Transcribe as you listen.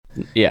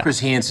Yeah. Chris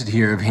Hansen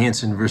here of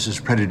Hansen versus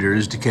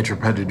Predators, To Catch a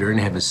Predator, and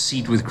have a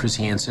seat with Chris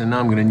Hansen. Now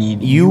I'm going to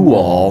need you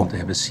all to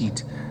have a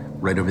seat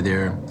right over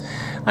there.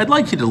 I'd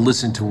like you to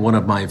listen to one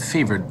of my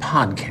favorite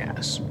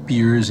podcasts,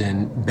 Beers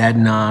and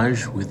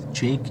Badinage with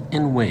Jake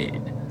and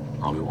Wade.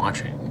 I'll be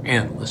watching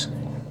and listening.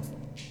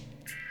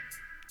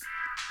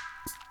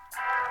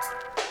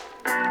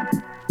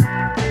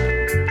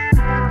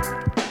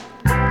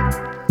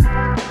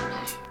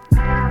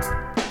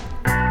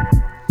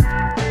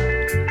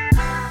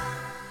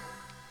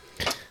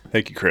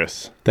 Thank you,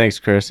 Chris. Thanks,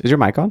 Chris. Is your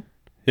mic on?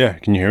 Yeah,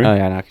 can you hear me? Oh,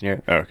 yeah, now I can hear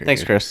it. Oh, okay.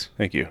 Thanks, good. Chris.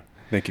 Thank you.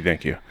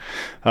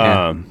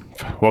 Yeah.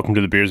 Welcome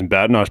to the Beers and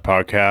Badinage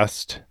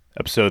podcast,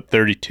 episode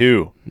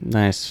 32.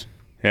 Nice.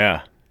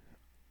 Yeah.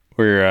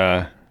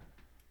 We're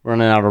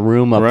Running out of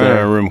room up running there.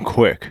 out of room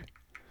quick.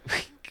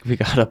 We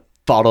got a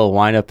bottle of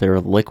wine up there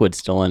with liquid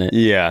still in it.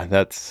 Yeah,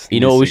 that's...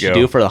 You know what we needs to should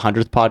go. do for the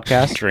 100th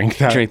podcast? Drink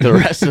that. Drink the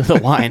rest of the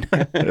wine.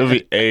 It'll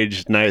be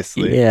aged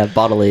nicely. Yeah,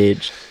 bottle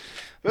aged.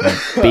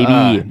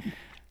 Baby.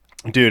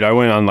 Dude, I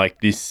went on like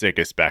the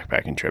sickest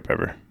backpacking trip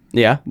ever.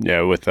 Yeah?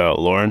 Yeah, with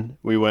Lauren.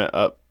 We went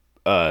up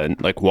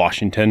like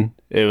Washington.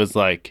 It was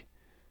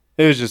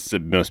just the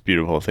most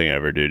beautiful thing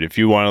ever, dude. If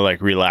you want to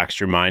like relax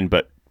your mind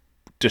but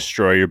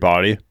destroy your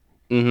body,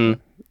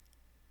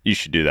 you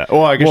should do that.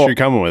 Oh, I guess you're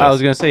coming with us. I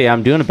was going to say,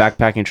 I'm doing a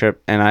backpacking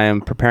trip and I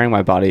am preparing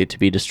my body to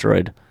be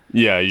destroyed.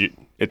 Yeah,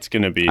 it's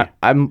going to be...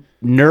 I'm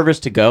nervous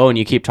to go and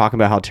you keep talking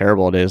about how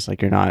terrible it is.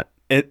 Like you're not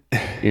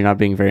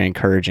being very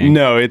encouraging.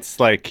 No, it's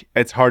like,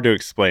 it's hard to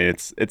explain.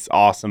 It's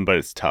awesome, but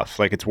it's tough.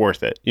 Like it's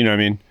worth it. You know what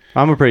I mean?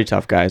 I'm a pretty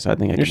tough guy, so I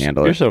think I can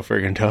handle You're it. so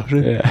freaking tough.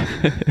 Dude.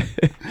 Yeah.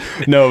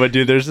 No, but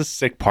dude, there's this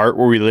sick part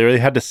where we literally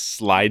had to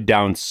slide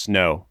down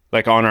snow,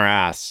 like on our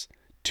ass,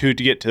 to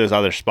get to this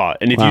other spot.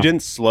 And if you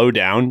didn't slow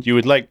down, you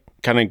would like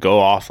kind of go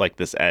off like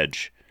this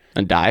edge.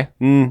 And die?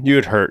 You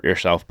would hurt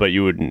yourself, but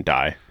you wouldn't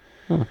die.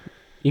 Huh.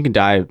 You can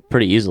die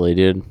pretty easily,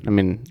 dude. I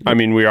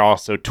mean, we are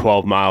also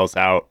 12 miles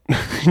out,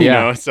 you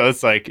know? So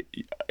it's like,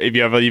 if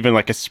you have even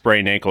like a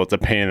sprained ankle, it's a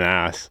pain in the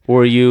ass.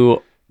 Were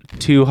you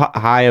too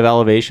high of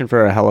elevation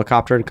for a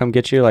helicopter to come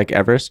get you, like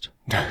Everest?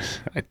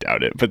 I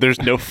doubt it, but there's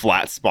no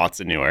flat spots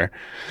anywhere.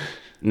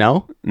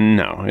 No?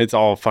 No, it's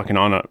all fucking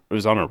it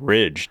was on a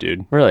ridge,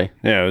 dude. Really?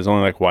 Yeah, it was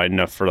only like wide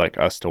enough for like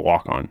us to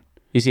walk on.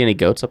 You see any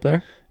goats up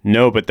there?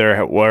 No, but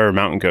there were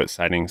mountain goat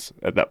sightings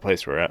at that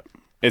place we're at.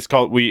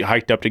 We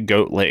hiked up to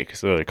Goat Lake,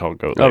 so they call it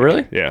Goat Lake. Oh,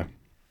 really? Yeah.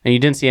 And you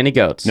didn't see any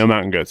goats? No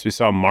mountain goats. We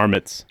saw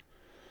marmots.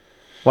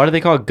 Why do they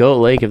call it Goat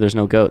Lake if there's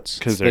no goats?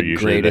 Because they're the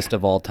usually greatest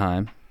of all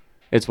time.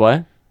 It's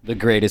what? The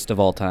greatest of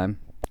all time.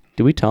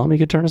 Did we tell him he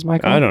could turn his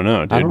mic on? I don't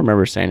know, dude. I don't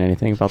remember saying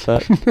anything about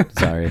that.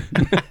 Sorry.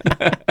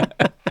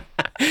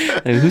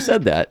 And who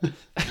said that?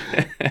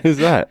 Who's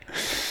that?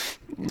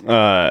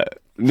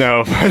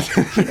 No.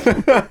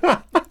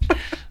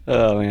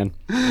 Oh, man.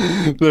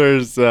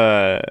 There's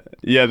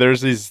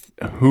these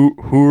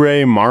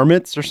hooray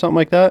marmots or something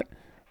like that.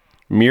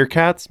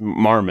 Meerkats?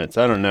 Marmots.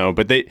 I don't know.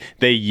 But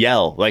they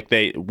yell, like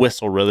they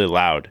whistle really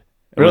loud.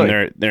 Really?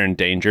 When they're in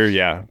danger,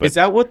 yeah. But Is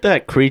that what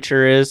that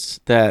creature is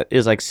that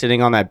is like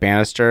sitting on that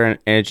banister and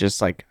it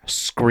just like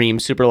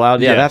screams super loud?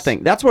 Yeah, Yes. that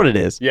thing. That's what it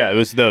is. yeah, it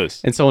was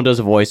those. And someone does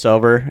a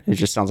voiceover. It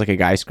just sounds like a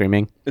guy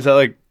screaming. Is that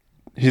like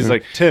he's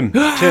like Tim,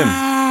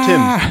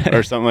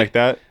 or something like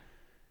that?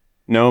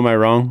 No, am I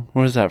wrong?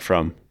 What is that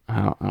from?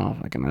 I don't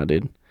fucking know,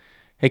 dude.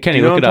 Hey, Kenny,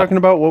 You know look what it I'm up. talking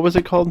about? What was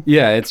it called?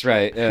 Yeah, it's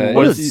right.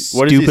 What does is he-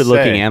 what does he stupid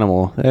looking say?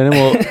 animal?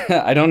 Animal.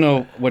 I don't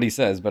know what he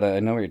says, but I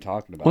know what you're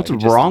talking about. What's He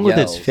just wrong with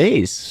its yells.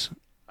 face?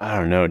 I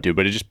don't know, dude,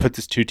 but it just puts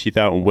its two teeth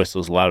out and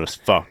whistles loud as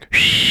fuck.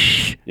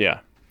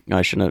 Yeah. No,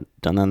 I shouldn't have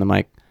done that on the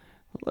mic.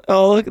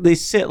 Oh, look, they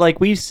sit like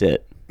we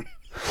sit.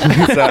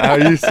 Is that how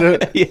you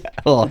sit? Yeah.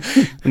 Well,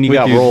 when you With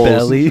got your rolls.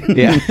 belly.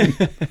 Yeah.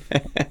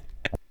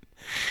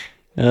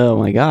 Oh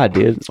my god,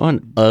 dude! What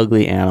an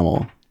ugly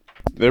animal.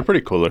 They're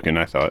pretty cool looking,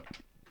 I thought,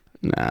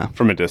 Nah.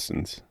 from a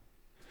distance.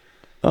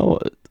 Oh,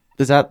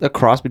 is that a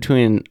cross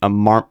between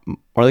what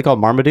are they called?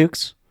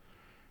 Marmadukes?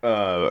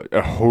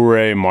 A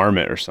hooray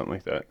marmot or something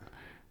like that.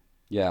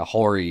 Yeah,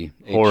 hoary.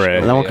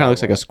 Hoary. That one kind of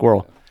looks like a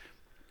squirrel.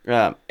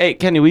 Hey,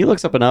 Kenny, will you look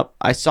something up?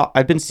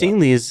 I've been seeing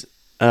these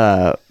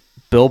not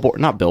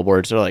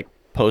billboards, they're like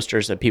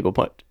posters that people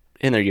put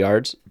in their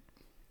yards.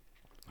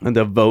 And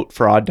the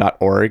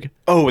votefraud.org.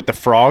 Oh, with the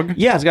frog?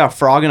 Yeah, it's got a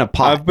frog in a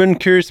pot. I've been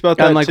curious about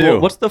that I'm like, too. well,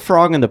 what's the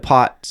frog in the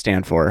pot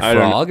stand for? I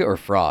don't know. Frog or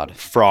fraud?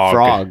 Frog.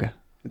 Frog.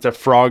 It's a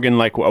frog in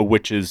like a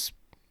witch's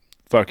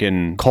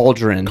fucking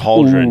Cauldron.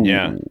 cauldron. Ooh.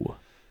 Yeah.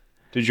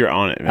 Dude, you're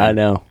on it, man. I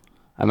know.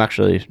 I'm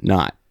actually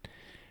not.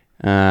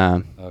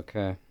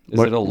 Okay. Is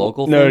it a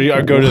local No, thing? you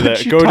gotta go to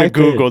What'd you go to type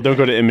Google. in? Don't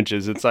go to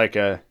images. It's like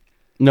a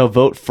No,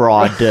 vote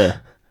fraud.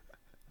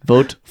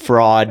 Vote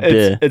fraud.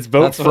 it's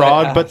vote That's what I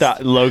fraud, but asked.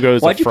 the logo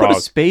is Why'd a you frog. put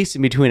a space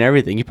in between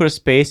everything? You put a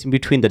space in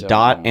between the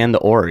dot and the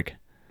org.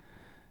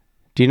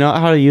 Do you know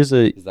how to use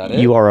a that it?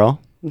 URL?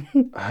 Is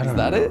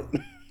that it?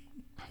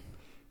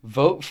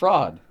 Vote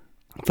fraud.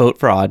 Vote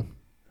fraud.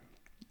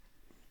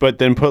 But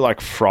then put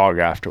like frog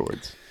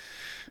afterwards.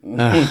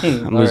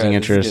 I'm losing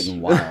interest.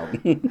 Getting wild.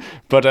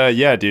 But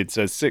yeah, dude.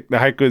 So sick. The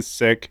hike was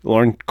sick.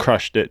 Lauren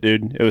crushed it,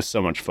 dude. It was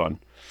so much fun.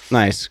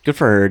 Nice. Good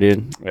for her,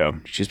 dude. Yeah.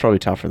 She's probably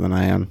tougher than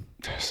I am.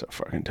 So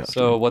fucking tough.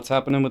 So what's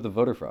happening with the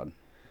voter fraud?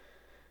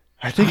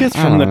 I think it's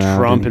I from the don't know,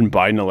 Trump dude. and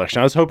Biden election.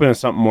 I was hoping it's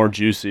something more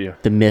juicy.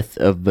 The myth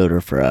of voter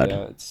fraud.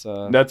 Yeah, it's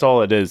That's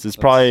all it is. It's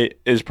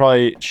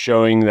probably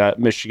showing that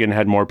Michigan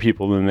had more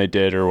people than they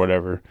did or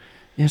whatever.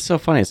 Yeah, it's so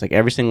funny. It's like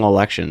every single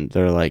election,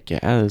 they're like,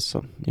 yeah,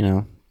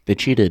 they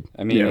cheated.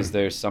 I mean, Yeah. is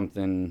there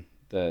something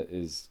that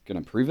is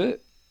gonna prove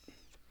it?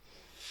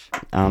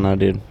 I don't know,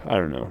 dude. I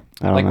don't know.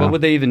 I don't Like, know. what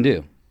would they even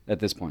do at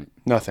this point?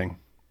 Nothing.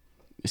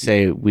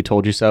 Say, we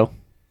told you so,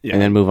 Yeah.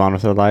 and then move on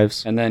with their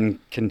lives? And then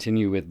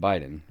continue with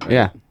Biden. Right?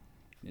 Yeah.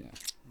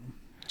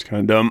 It's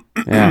kind of dumb.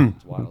 Yeah.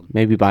 It's wild.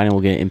 Maybe Biden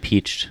will get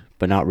impeached,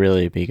 but not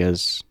really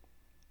because,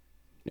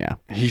 yeah.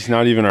 He's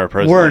not even our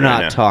president. We're right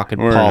not now. talking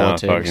We're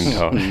politics. not fucking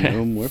talking.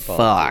 No more politics.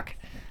 Fuck.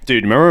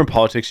 Dude, remember when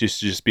politics used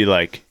to just be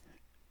like,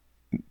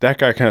 that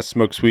guy kind of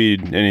smokes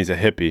weed and he's a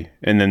hippie.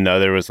 And then the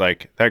other was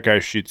like, that guy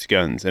shoots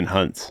guns and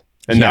hunts.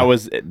 And Yeah. that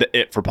was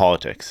it for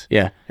politics.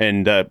 Yeah.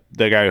 And the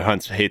guy who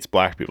hunts hates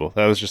black people.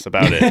 That was just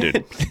about it,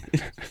 dude.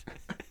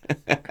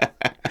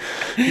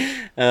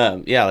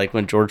 Yeah, like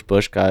when George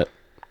Bush got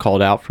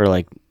called out for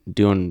like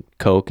doing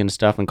coke and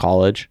stuff in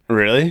college.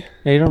 Really?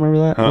 Yeah, you don't remember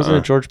that? Wasn't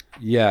it George?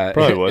 Yeah,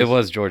 Probably was. it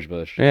was George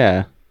Bush.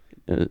 Yeah.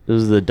 It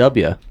was the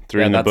W.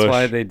 Three Yeah, in the that's bush.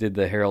 why they did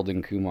the Harold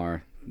and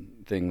Kumar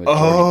thing with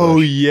Oh,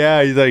 George Bush.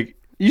 yeah. He's like,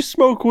 you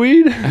smoke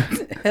weed?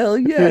 Hell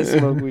yeah, I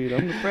smoke weed.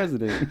 I'm the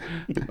president.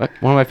 One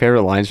of my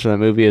favorite lines from that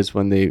movie is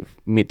when they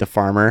meet the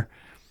farmer,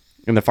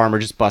 and the farmer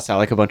just busts out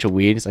like a bunch of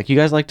weed. He's like, "You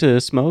guys like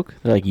to smoke?"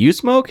 They're like, "You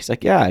smoke?" He's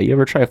like, "Yeah." You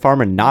ever try a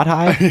farmer not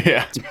high?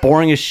 Yeah. It's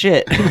boring as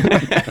shit.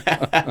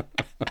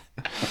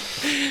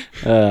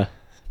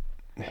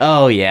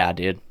 Oh yeah,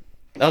 dude.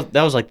 That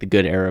was like the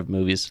good era of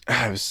movies.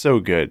 It was so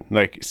good.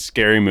 Like,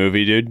 scary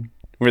movie, dude.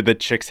 Where the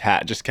chick's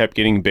hat just kept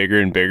getting bigger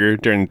and bigger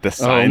during the Oh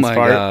science my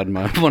part. god,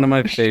 one of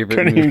my favorite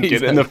Couldn't even movies.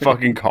 get in the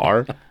fucking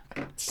car.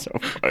 It's so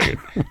fucking.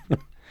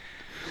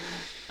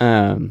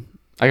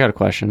 I got a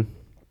question.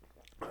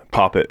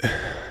 Pop it.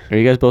 Are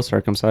you guys both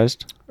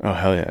circumcised? Oh,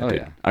 hell yeah, Oh dude.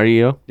 yeah, Are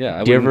you?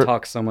 yeah. I Do you wouldn't ever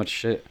talk so much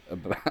shit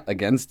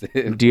against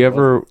it. do you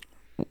ever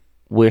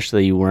wish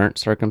that you weren't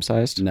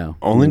circumcised? No.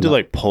 Only to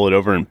like pull it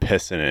over and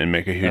piss in it and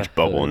make a huge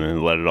bubble and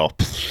then let it all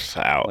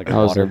out. Like That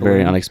was a water very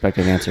balloon?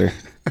 unexpected answer.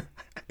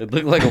 It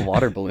looked like a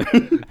water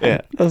balloon.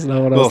 yeah. That's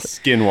not what Little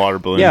skin water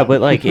balloon. Yeah, but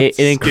like it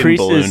Skin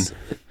increases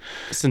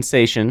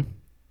sensation,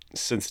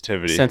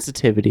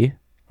 sensitivity.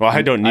 Well,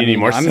 I don't need any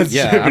more I'm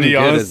sensitivity,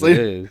 good as honestly. it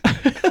is.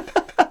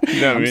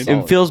 You know what I mean?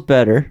 solid. It feels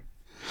better.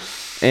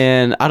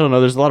 And I don't know,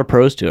 there's a lot of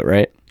pros to it,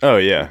 right? Oh,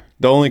 yeah.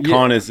 The only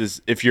con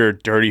is if you're a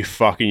dirty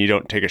fuck and you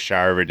don't take a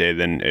shower every day,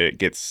 then it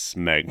gets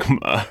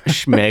smegma.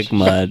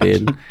 Schmegma,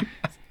 dude.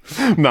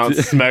 Mount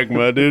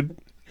smegma, dude.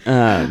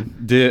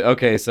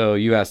 Okay, so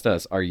you asked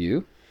us, are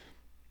you?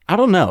 I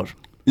don't know.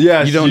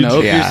 Yeah, You don't know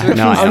if Yeah, you're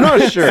no, I I'm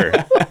not sure.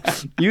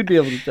 You'd be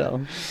able to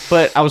tell.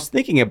 But I was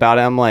thinking about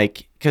it. I'm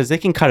like, because they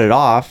can cut it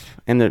off,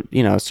 and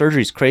the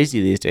surgery's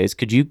crazy these days.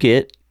 Could you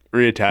get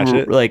Reattach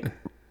it? like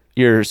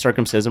your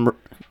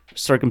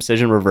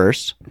circumcision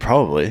reversed?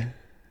 Probably.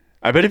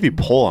 I bet if you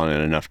pull on it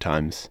enough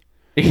times.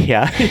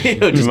 Yeah,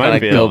 it would just might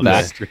like be go able to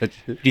back. Stretch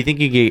it. Do you think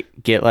you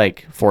get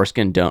like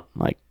foreskin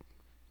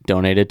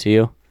donated to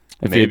you?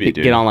 If Maybe, you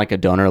dude. get on like a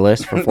donor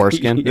list for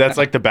foreskin, That's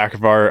like the back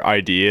of our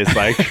ID is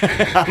like,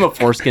 I'm a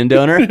foreskin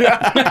donor.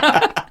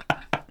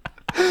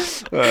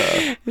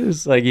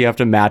 It's like you have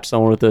to match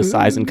someone with the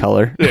size and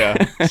color. yeah.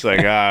 It's like,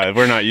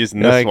 we're not using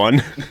this Like-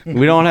 one.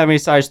 We don't have any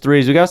size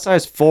 3s. We got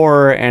size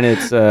 4 and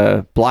it's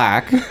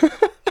black.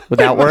 Would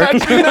that work?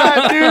 Imagine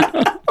that,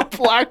 dude. A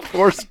black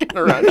foreskin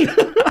around you.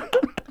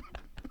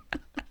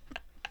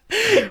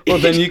 Well,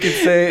 then you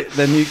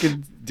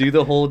could do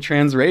the whole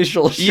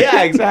transracial shit.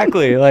 Yeah,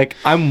 exactly. Like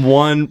I'm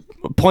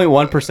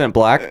 1.1%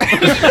 black.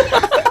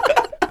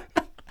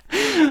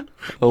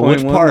 Well, which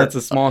 0.1, part? That's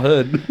a small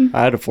hood.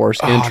 I had a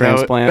foreskin that would-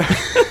 transplant.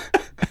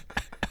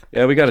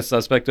 Yeah, we got a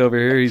suspect over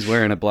here. He's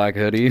wearing a black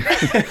hoodie.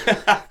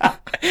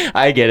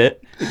 I get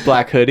it.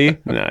 Black hoodie.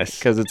 Nice.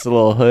 Because it's a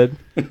little hood.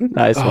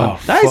 Nice one. Oh,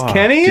 Nice, fuck,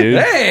 Kenny. dude.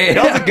 Hey,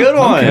 that was a good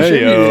one.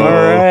 Hey-o. All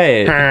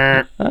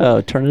right.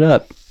 Oh, turn it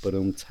up. But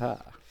All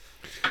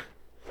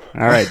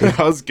right. Dude. That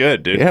was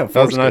good, dude. Yeah,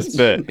 that was a nice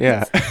bit.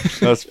 Yeah.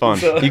 That was fun.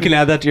 You can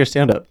add that to your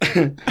stand-up.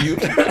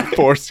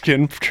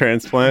 Foreskin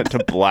transplant to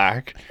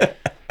black.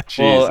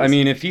 Well, I Jesus.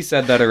 mean, if he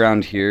said that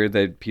around here,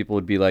 that people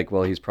would be like,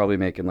 "Well, he's probably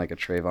making like a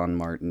Trayvon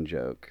Martin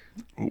joke."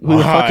 Who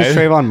the fuck is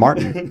Why? Trayvon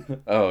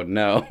Martin? Oh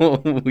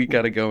no, we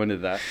got to go into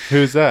that.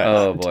 Who's that?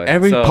 Oh boy,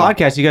 Every So-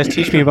 podcast, you guys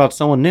teach me about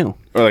someone new.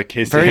 Or like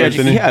Casey Very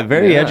Anthony?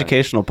 very Yeah.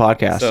 educational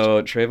podcast.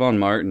 So Trayvon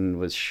Martin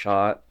was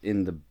shot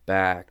in the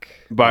back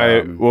By-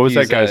 what was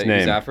that guy's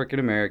name? He's African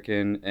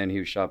American, and he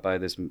was shot by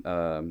this Is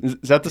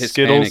that the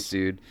Hispanic Skittles?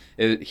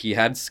 dude. He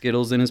had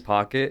Skittles in his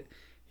pocket.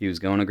 He was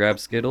going to grab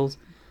Skittles.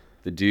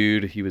 The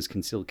dude, he was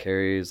concealed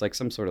carry. It was like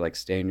some sort of like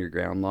stand your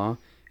ground law,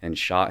 and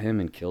shot him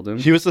and killed him.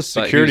 He was a But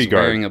security he was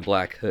guard. wearing a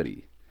black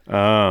hoodie.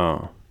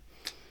 Oh.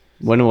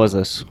 When was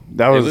this?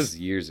 That It was, was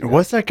years ago.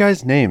 What's that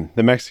guy's name?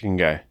 The Mexican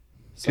guy.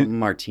 Something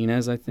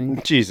Martinez, I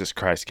think. Jesus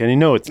Christ, Kenny.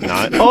 No, it's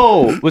not.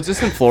 Oh, was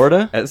this in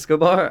Florida?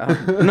 Escobar.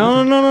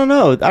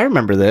 No. I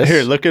remember this.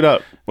 Here, look it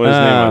up. What his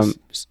name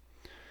was.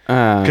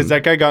 Because Um,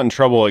 that guy got in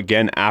trouble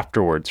again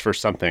afterwards for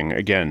something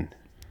again.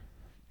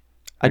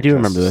 I do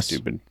remember this.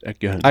 Stupid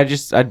again. I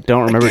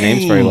don't remember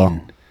names very well.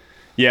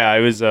 Yeah,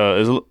 it was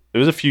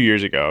a few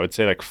years ago. I would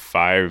say like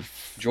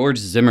 5. George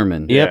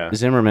Zimmerman. Yep, Yeah.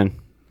 Zimmerman.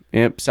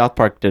 Yep, South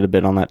Park did a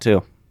bit on that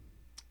too.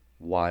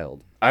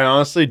 Wild. I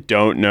honestly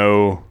don't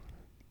know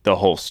the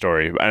whole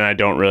story, and I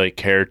don't really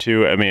care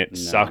to. I mean, it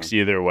sucks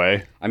either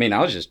way. I mean, I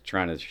was just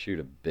trying to shoot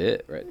a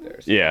bit right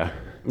there. So. Yeah.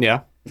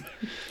 Yeah.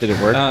 Did it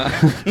work?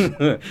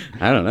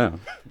 I don't know.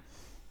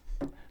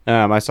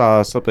 I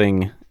saw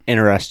something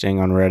interesting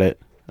on Reddit. It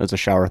was a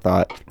shower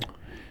thought.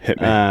 Hit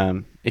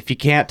me. If you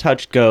can't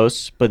touch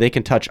ghosts, but they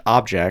can touch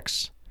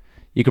objects,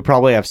 you could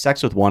probably have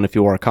sex with one if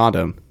you wore a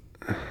condom.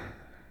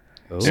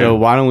 Oh. So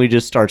why don't we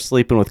just start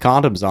sleeping with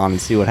condoms on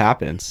and see what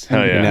happens?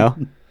 Hell yeah. You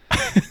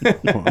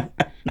know?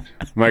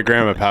 My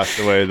grandma passed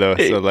away though,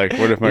 so like,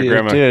 what if my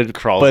grandma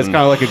crawls but it's in?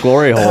 kind of like a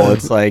glory hole.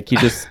 It's like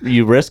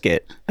you risk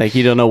it. Like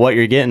you don't know what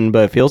you're getting,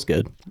 but it feels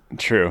good.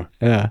 True.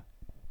 Yeah.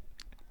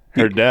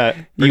 Heard that.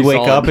 You wake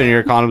solid. up and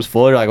your condom's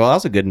full. You're like, well, that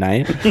was a good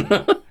night.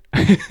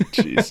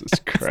 Jesus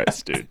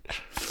Christ, dude.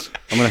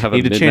 I'm gonna have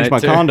Need a to change my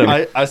midnight condom.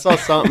 I saw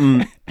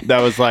something that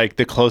was like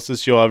the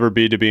closest you'll ever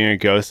be to being a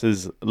ghost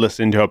is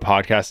listening to a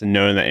podcast and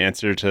knowing the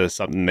answer to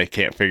something they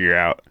can't figure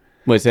out.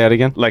 Wait, say that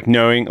again. Like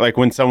knowing, like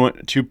when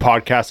two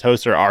podcast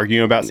hosts are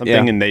arguing about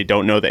something Yeah. and they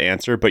don't know the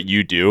answer, but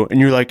you do, and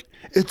you're like,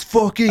 it's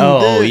fucking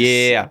Oh this.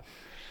 yeah.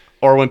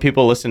 Or when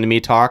people listen to me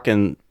talk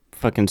and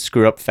fucking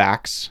screw up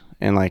facts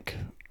and like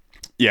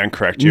Yeah, and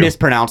correct you.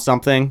 mispronounce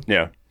something.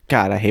 Yeah.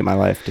 God, I hate my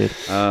life, dude.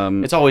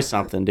 It's always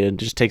something, dude. It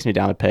just takes me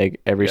down a peg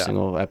every Yeah.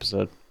 single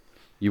episode.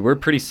 You were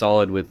pretty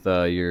solid with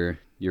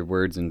your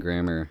words and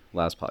grammar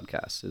last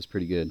podcast. It was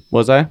pretty good.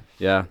 Was I?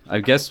 Yeah,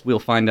 I guess we'll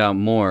find out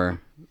more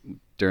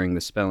during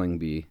the spelling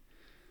bee.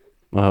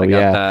 Oh I got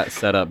yeah. that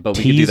set up, but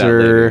we can do that Teaser.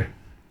 later.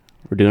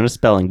 We're doing a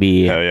spelling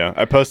bee. Hell yeah.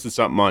 I posted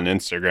something on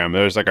Instagram.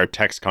 There was like our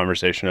text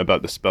conversation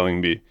about the spelling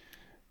bee.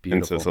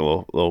 And so Beautiful. it's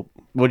a little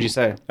What'd you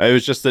say? it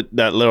was just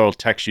that little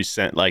text you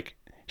sent, like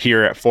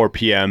here at 4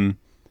 p.m.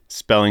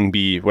 spelling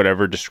bee,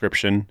 whatever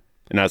description.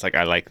 And I was like,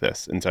 I like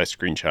this. And so I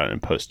screenshot it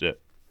and posted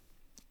it.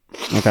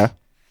 Okay.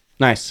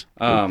 Nice.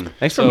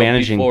 Thanks for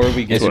managing Before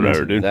we get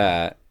Whatever, into dude.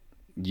 that,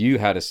 you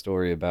had a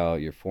story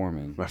about your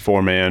foreman. My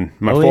foreman.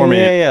 My Oh, foreman.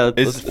 yeah.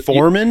 Is Let's-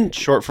 foreman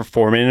short for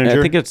fore manager?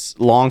 I think it's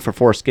long for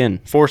foreskin.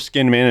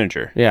 foreskin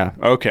manager. Yeah.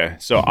 Okay.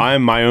 So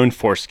I'm my own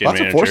foreskin Lots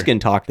manager. of foreskin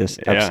talk this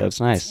Yeah, episode. It's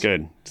nice. It's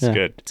good. It's Yeah.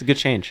 good. It's a good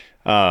change.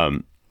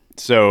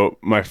 So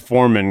my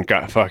foreman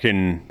got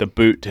fucking the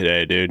boot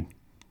today, dude.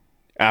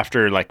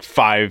 After like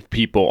 5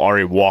 people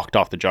already walked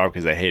off the job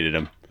because they hated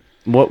him.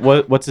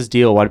 What's his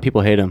deal? Why do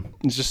people hate him?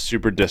 It's just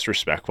super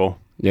disrespectful.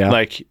 Yeah.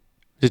 Like, Does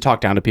he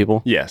talk down to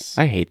people? yes.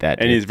 I hate that.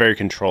 And dude. he's very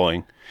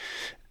controlling.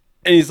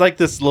 And he's like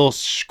this little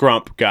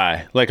scrump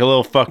guy, like a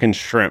little fucking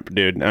shrimp,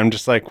 dude. And I'm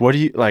just like, what do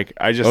you like?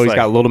 I just he's like,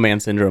 got little man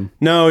syndrome.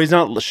 no, he's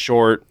not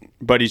short,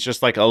 but he's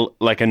just like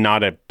a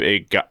not a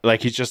big guy.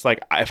 Like he's just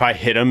like, if I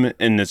hit him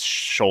in his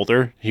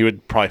shoulder, he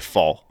would probably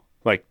fall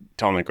like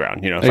on the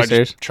ground. You know, if you I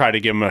serious? just try to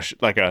give him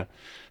like a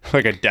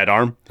dead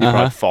arm, he'd Uh-huh.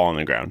 probably fall on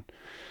the ground.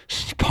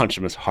 Just punch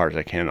him as hard as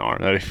I can in the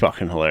arm. That'd be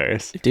fucking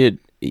hilarious. Dude,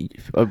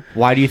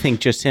 why do you think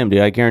just him,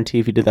 dude? I guarantee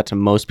if you did that to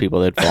most people,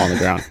 they'd fall on the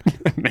ground.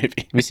 Have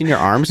Maybe. you seen your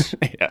arms?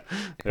 Yeah.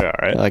 All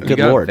right. Like, You good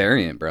got lord.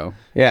 variant, bro.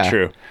 Yeah.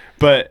 True.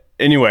 But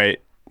anyway,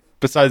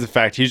 besides the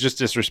fact he's just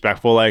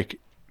disrespectful, like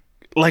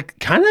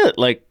kind of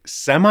like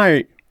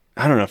semi,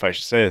 I don't know if I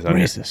should say this on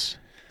here. Racist.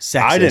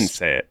 Sexist. I didn't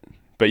say it,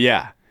 but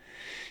yeah.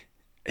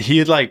 He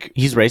had like,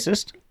 He's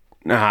racist?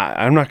 nah,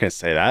 I'm not going to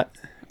say that,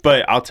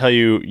 but I'll tell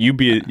you, you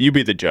be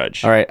the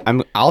judge. All right.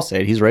 I'll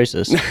say it. He's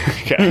racist.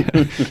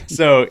 Okay.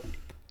 So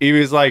he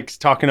was like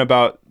talking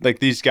about, like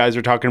these guys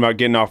are talking about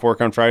getting off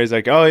work on Fridays.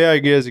 Like, oh yeah,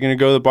 you guys are going to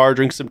go to the bar,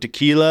 drink some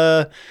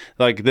tequila,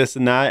 like this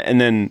and that. And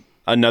then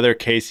another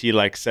case, he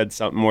like said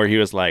something where he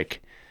was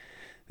like,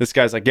 this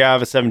guy's like, yeah, I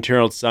have a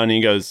 17-year-old son.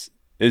 He goes,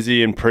 is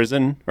he in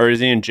prison or is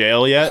he in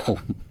jail yet?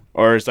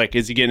 Or is he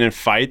getting in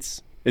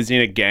fights? Is he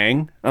in a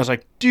gang? I was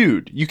like,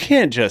 dude, you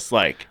can't just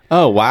like,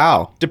 Oh,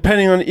 wow.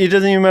 depending on, it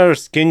doesn't even matter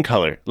skin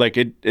color. Like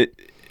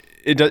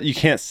you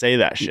can't say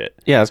that shit.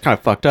 Yeah, that's kind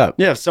of fucked up.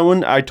 Yeah, if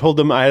I told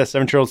them I had a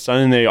 17-year-old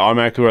son and they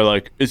automatically were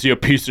like, is he a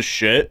piece of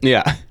shit?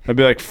 Yeah. I'd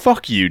be like,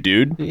 fuck you,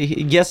 dude.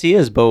 Yes, he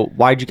is, but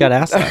why'd you gotta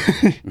ask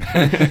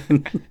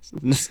that?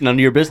 It's none of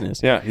your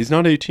business. Yeah, he's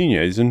not 18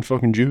 yet. He's in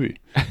fucking juvie.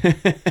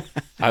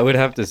 I would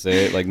have to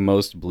say, like,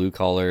 most blue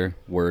collar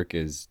work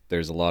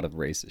there's a lot of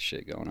racist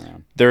shit going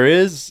around. There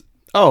is,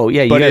 Oh,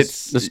 yeah. You But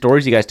guys, the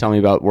stories you guys tell me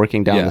about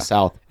working down Yeah. the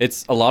South.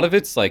 It's a lot of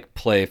it's like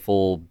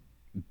playful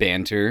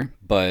banter,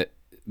 but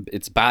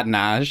it's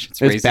badinage.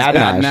 It's It's racist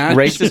badinage.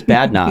 Racist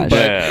badinage.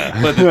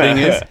 Yeah. But the thing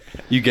is,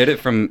 you get it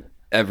from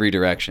every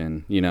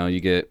direction. You know, you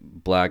get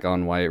black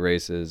on white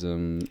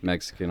racism,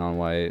 Mexican on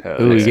white.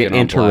 Ooh, you get Mexican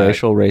on black.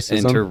 interracial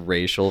racism.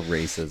 Interracial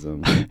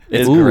racism.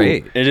 It's Ooh.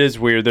 great. It is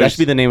weird. That should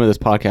be the name of this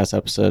podcast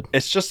episode.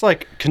 It's just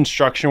like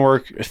construction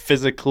work,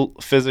 physical,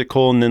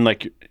 and then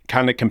like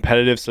kind of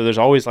competitive. So there's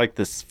always like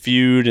this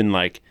feud and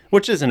like,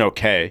 which isn't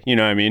okay. You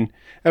know what I mean?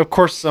 Of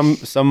course, some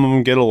of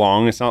them get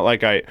along. It's not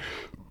like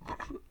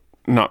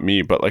not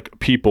me, but like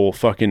people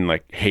fucking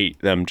like hate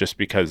them just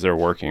because they're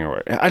working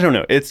or I don't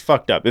know. It's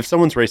fucked up. If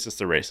someone's racist,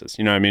 they're racist.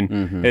 You know what I mean?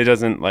 Mm-hmm. It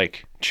doesn't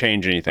like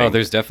change anything. Oh,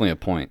 there's definitely a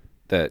point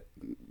that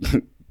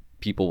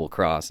people will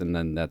cross, and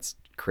then that's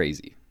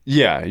crazy.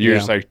 Yeah, you're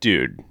just like,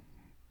 dude.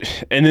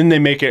 And then they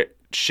make it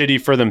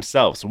shitty for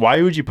themselves.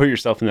 Why would you put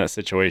yourself in that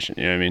situation?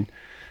 You know what I mean?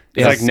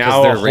 It's like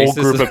now a whole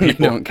group of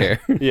people don't care.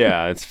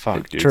 Yeah, it's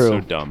fucked, dude. True. So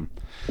dumb.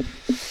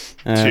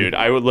 Dude,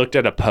 I looked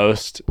at a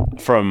post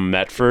from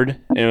Medford,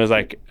 and it was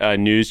like a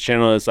news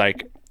channel. It's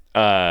like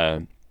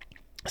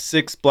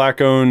 6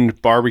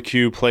 black-owned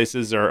barbecue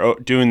places are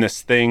doing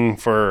this thing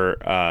for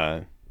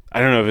I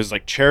don't know if it was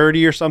like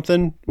charity or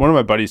something. One of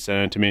my buddies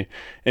sent it to me,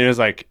 and it was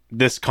like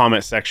this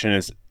comment section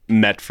is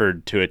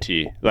Medford to a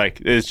T.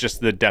 Like it's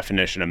just the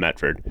definition of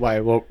Medford. Why?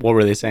 What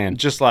were they saying?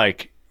 Just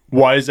like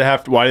why do they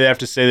have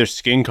to say their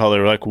skin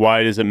color? Like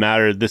why does it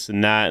matter this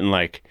and that? And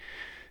like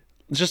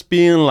just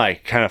being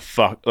like kind of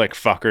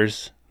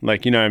fuckers.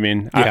 Like, you know what I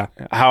mean? Yeah.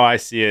 How I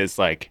see it is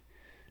like,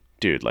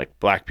 dude, like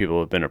black people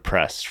have been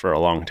oppressed for a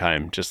long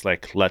time. Just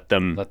like let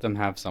them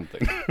have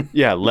something.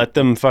 Yeah, let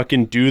them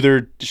fucking do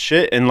their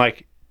shit and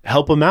like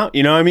help them out.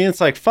 You know what I mean? It's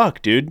like,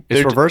 fuck, dude.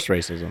 It's reverse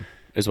racism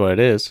is what it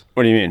is.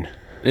 What do you mean?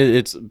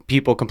 It's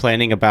people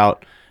complaining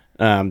about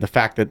the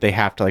fact that they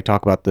have to like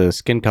talk about the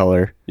skin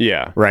color.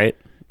 Yeah. Right?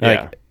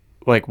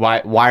 Like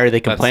why are they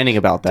complaining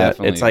about that?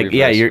 It's like,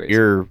 yeah,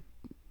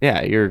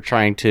 you're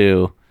trying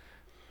to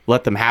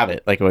let them have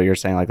it, like what you're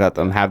saying, like let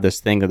them have this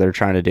thing that they're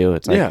trying to do.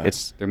 It's like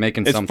they're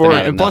making something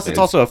out of and plus nothing. it's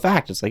also a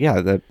fact. It's like,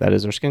 yeah, that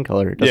is their skin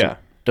color. It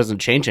doesn't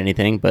change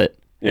anything, but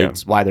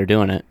it's why they're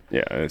doing it.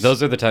 Yeah,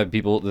 those are the type of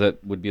people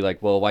that would be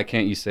like, well, why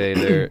can't you say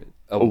they're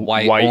a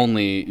white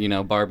only,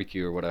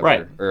 barbecue or whatever,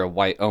 right, or a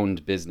white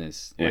owned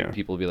business? Like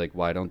people be like,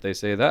 why don't they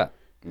say that?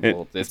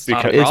 Well, it's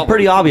not a it's problem.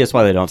 pretty obvious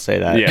why they don't say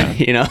that. Yeah.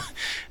 You know,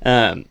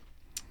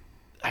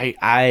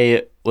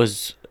 I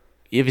was.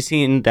 You ever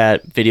seen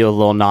that video of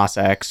Lil Nas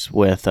X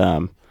with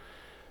the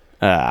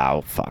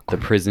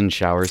prison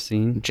shower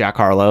scene? Jack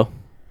Harlow.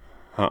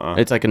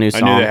 It's like a new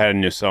song. I knew they had a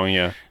new song,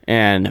 yeah.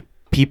 And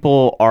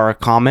people are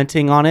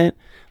commenting on it,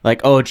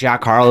 like, "Oh,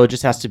 Jack Harlow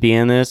just has to be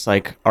in this."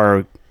 Like,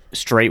 are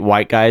straight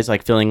white guys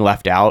like feeling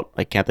left out?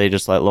 Like, can't they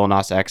just let Lil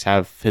Nas X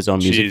have his own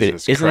music video?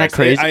 Isn't that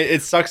crazy?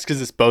 It sucks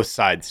because it's both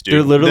sides, dude.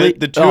 They're literally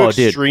the two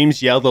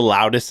extremes yell the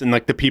loudest, and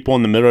like the people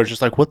in the middle are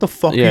just like, "What the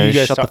fuck are you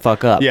guys?" Shut the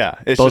fuck up. Yeah,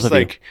 it's Both just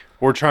like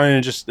we're trying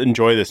to just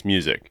enjoy this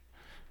music.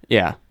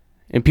 Yeah,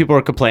 and people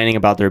are complaining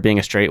about there being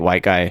a straight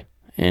white guy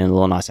in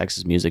Lil Nas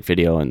X's music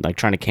video and like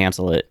trying to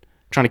cancel it,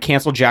 trying to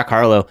cancel Jack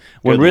Harlow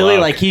when really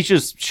like he's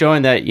just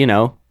showing that, you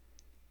know,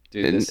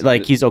 dude,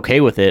 he's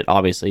okay with it.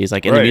 Obviously, he's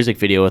like in the music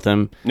video with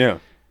him. Yeah.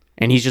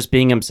 And he's just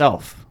being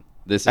himself.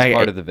 This is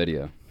part of the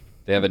video.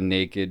 They have a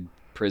naked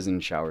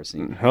prison shower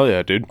scene. Hell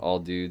yeah, dude. All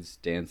dudes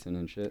dancing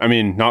and shit. I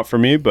mean, not for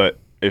me, but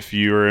if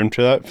you were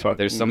into that, fuck.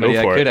 There's somebody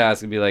I could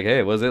ask and be like,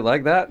 hey, was it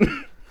like that?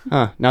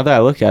 Huh. Now that I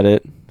look at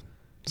it,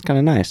 it's kind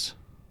of nice.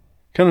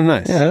 Kind of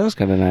nice. Yeah, that was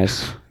kind of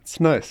nice. It's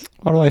nice.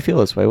 Why do I feel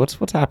this way?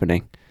 What's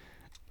happening?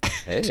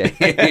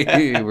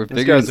 Hey, we're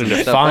figuring some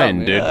stuff out,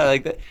 dude. Yeah,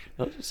 like that.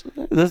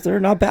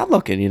 They're not bad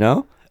looking, you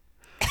know?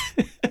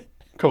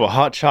 Couple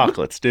hot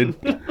chocolates, dude.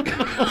 You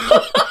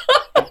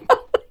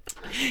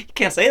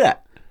can't say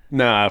that.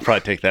 Nah, I'll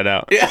probably take that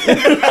out. Yeah.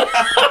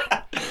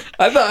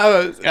 I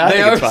thought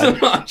they are some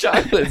hot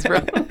chocolates, bro.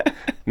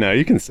 No,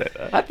 you can say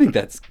that. I think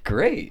that's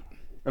great.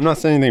 I'm not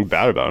saying anything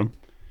bad about them.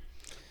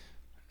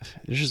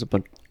 There's just a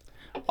bunch.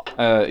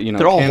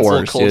 They're all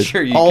whores,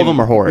 culture, dude. All of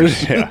them are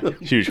whores. Yeah,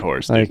 huge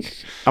whores, dude. Like,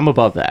 I'm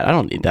above that. I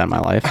don't need that in my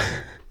life.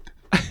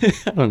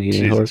 I don't need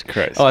any Jesus whores.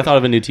 Christ. Oh, I thought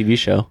of a new TV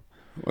show.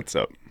 What's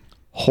up?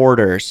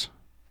 Hoarders.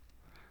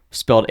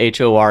 Spelled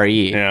HORE.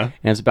 Yeah.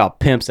 And it's about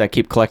pimps that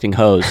keep collecting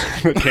hoes.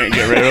 Can't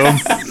get rid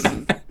of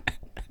them.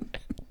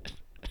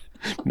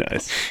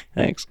 Nice.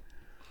 Thanks.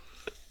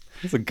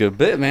 That's a good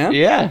bit, man.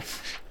 Yeah.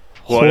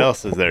 What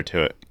else is there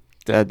to it?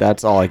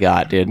 That's all I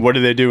got, dude. What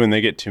do they do when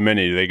they get too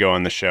many? Do they go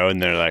on the show and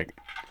they're like,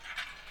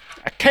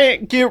 I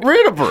can't get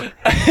rid of her?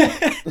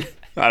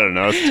 I don't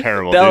know. It's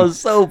terrible. That was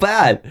so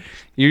bad.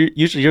 You're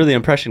the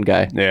impression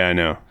guy. Yeah, I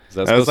know.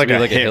 That was like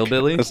a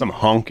hillbilly? That's some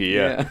honky,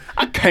 yeah.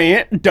 I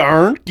can't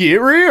darn get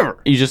rid of her.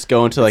 You just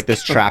go into like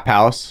this trap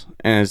house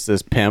and it's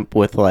this pimp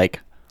with like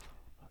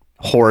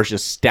whores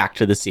just stacked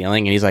to the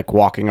ceiling and he's like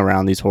walking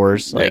around these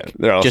whores like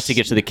just to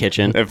get to the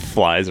kitchen. It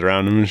flies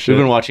around him and shit.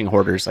 We've been watching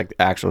Hoarders, like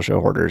the actual show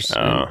Hoarders.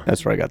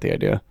 That's where I got the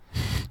idea.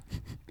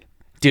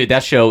 Dude,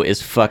 that show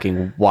is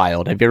fucking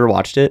wild. Have you ever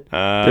watched it?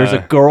 There's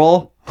a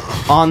girl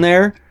on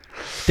there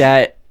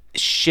that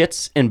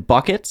shits in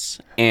buckets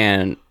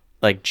and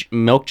like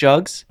milk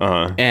jugs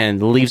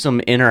and leaves them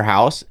in her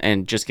house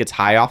and just gets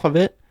high off of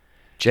it.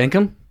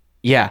 Jankum?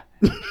 Yeah,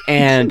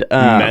 and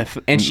Meth,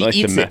 and she like the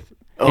eats it, meth.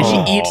 and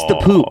she eats the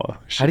poop,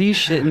 How do you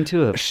shit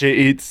into a? She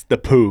eats the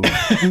poo.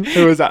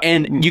 It was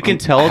and you can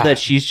tell that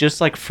she's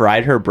just like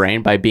fried her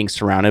brain by being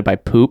surrounded by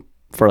poop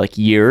for like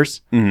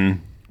years.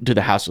 Mm-hmm. Dude,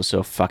 the house was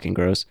so fucking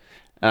gross.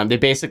 They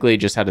basically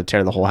just had to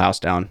tear the whole house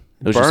down.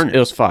 It was Burn it. it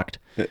was fucked.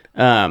 It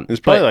was probably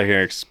but like an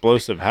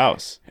explosive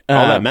house.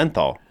 All that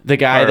menthol. the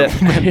guy Or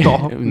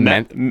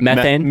that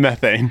methane.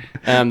 Methane.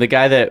 The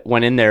guy that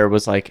went in there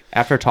was like,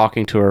 after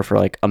talking to her for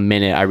like a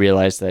minute, I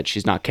realized that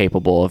she's not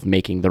capable of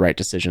making the right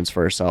decisions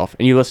for herself.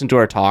 And you listen to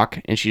her talk,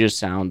 and she just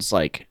sounds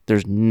like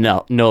there's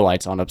no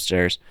lights on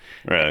upstairs.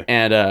 Really?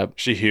 And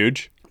She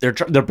huge? they're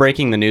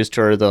breaking the news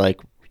to her. They're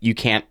like, you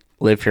can't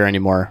live here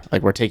anymore.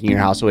 Like, we're taking your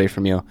house away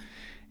from you.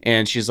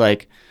 And she's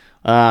like,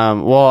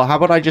 well, how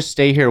about I just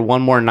stay here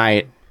one more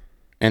night,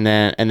 and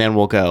then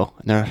we'll go.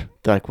 And they're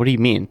like, what do you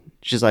mean?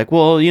 She's like,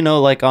 well, you know,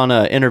 like on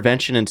a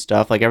intervention and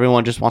stuff, like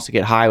everyone just wants to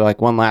get high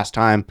like one last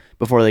time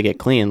before they get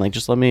clean. Like,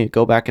 just let me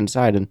go back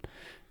inside and,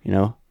 you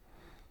know,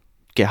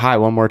 get high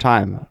one more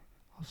time. I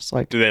was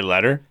like, Do they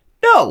let her?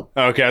 no.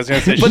 Okay, I was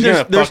gonna say. But she's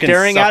gonna they're fucking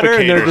staring at her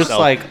and they're suffocate just herself.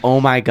 like,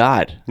 oh my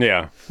God.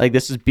 Yeah. Like,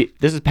 this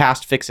is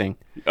past fixing.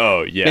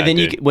 Oh yeah. And then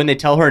dude. when they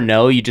tell her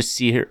no, you just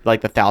see her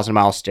like the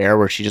 1,000-mile stare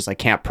where she just like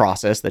can't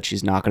process that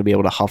she's not going to be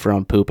able to huff her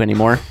own poop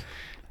anymore.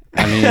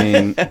 I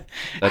mean,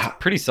 that's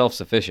pretty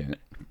self-sufficient.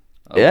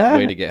 Yeah.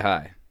 Way to get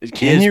high.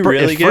 Can you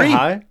really it's get free.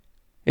 high?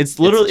 It's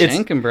literally It's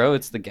jankum, bro.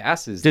 It's the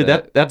gases. dude.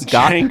 That's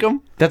God.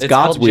 Jankum? That's It's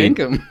God's called weed.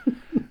 jankum.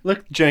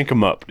 Look, jank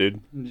 'em up,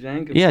 dude.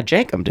 Jankum. Yeah,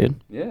 jankum, dude.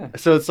 Yeah.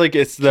 So it's like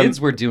it's the Kids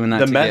were doing that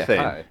the to methane.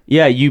 get high.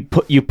 Yeah, you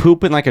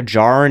poop in like a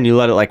jar and you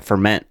let it like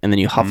ferment and then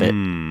you huff it.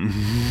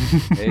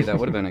 Hey, that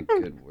would have been a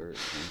good word.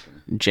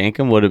 Jankum.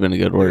 Jankum would have been a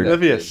good word. That'd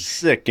be a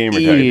sick gamer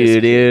Ew,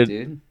 tag. dude.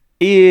 Dude.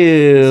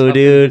 Ew, That's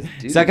dude. how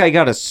kids Is that do. guy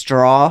got a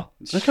straw?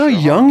 Look how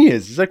young he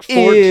is. He's like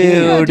 14. Ew.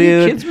 Yeah, dude,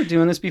 dude. kids were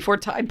doing this before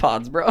Tide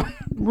Pods, bro.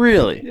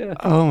 Really? Yeah.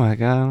 Oh my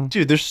God.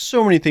 Dude, there's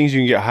so many things you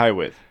can get high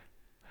with.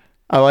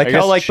 I like I how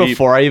guess like cheap.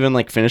 before I even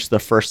like finished the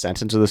first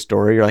sentence of the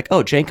story, you're like,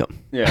 oh, jankum.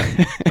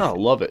 Yeah. Oh,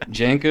 love it.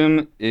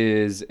 Jankum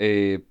is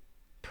a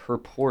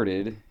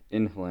purported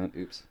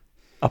inhalant.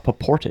 A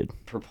purported.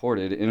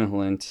 Purported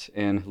inhalant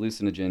and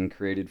hallucinogen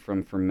created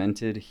from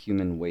fermented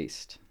human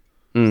waste.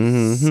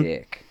 Mhm.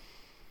 Sick.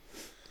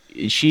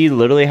 She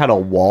literally had a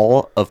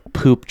wall of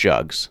poop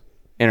jugs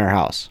in her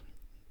house,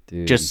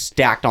 Dude. just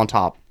stacked on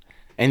top.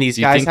 And these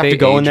Do you guys think have to they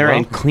go in age there well?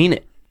 and clean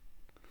it.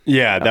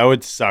 Yeah, that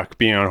would suck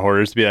being on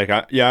Hoarders to be like,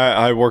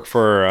 I work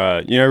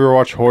for, you ever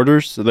watch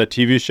Hoarders, the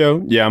TV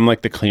show? Yeah, I'm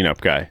like the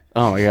cleanup guy.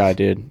 Oh my God,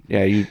 dude.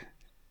 Yeah,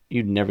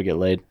 you'd never get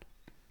laid.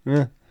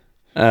 Yeah.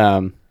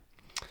 Or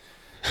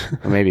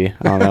maybe,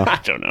 I don't know. I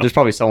don't know. There's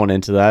probably someone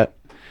into that.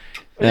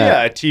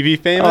 Yeah, TV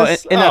Oh,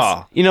 famous. and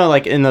that's, you know,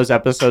 like in those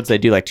episodes, they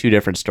do like two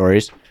different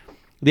stories.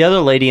 The other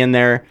lady in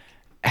there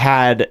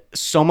had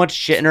so much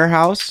shit in her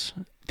house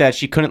that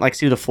she couldn't like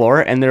see the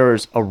floor, and there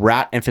was a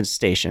rat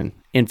infestation.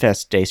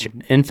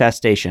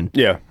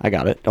 Yeah. I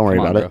got it. Don't worry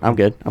Come on, about it. bro. I'm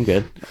good.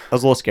 That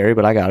was a little scary,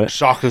 but I got it.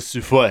 Chocolate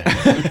souffle.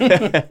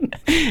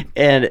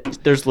 And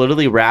there's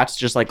literally rats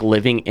just like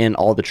living in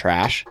all the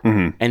trash,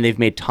 Mm-hmm. and they've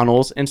made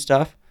tunnels and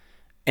stuff.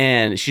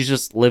 And she's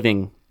just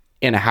living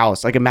in a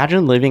house. Like,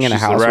 imagine living in a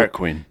She's the house rat with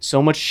queen.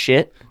 so much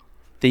shit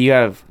that you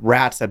have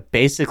rats that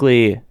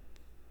basically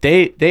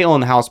they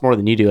own the house more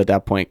than you do at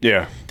that point.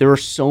 Yeah. There were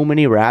so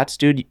many rats,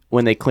 dude.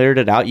 When they cleared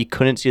it out, you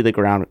couldn't see the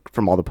ground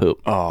from all the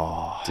poop.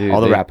 Oh. Dude, all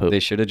the they, rat poop. They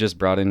should have just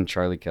brought in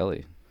Charlie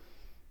Kelly.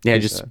 Yeah,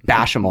 just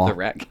bash them all. The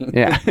rat king.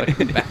 Yeah.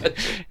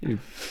 You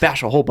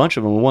bash a whole bunch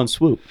of them in one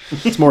swoop.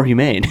 It's more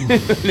humane.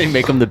 They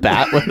make them the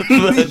bat with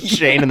the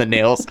chain and the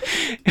nails.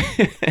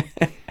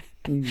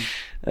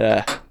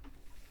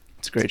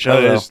 It's a great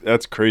show, though.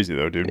 That's crazy,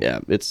 though, dude. Yeah,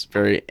 it's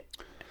very,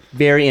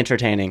 very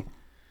entertaining.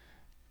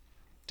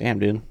 Damn,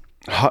 dude.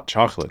 Hot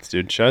chocolates,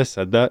 dude. Should I have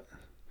said that?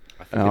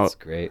 I think it's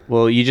great.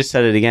 Well, you just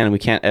said it again, and we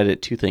can't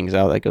edit two things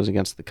out. That goes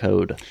against the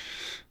code.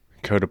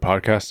 Code of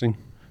podcasting?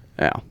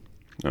 Yeah.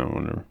 No,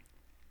 whatever.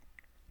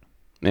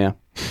 Yeah.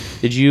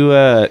 Did you,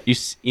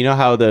 you know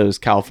how those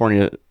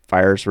California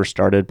fires were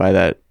started by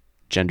that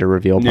gender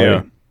reveal party?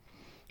 Yeah.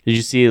 Did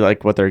you see,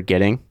 like, what they're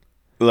getting?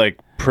 Like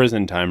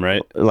prison time,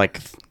 right? Like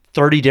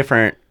 30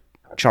 different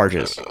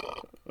charges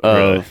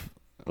of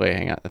wait,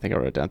 hang on, I think I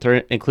wrote it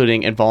down.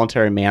 Including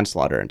involuntary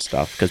manslaughter and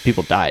stuff because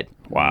people died.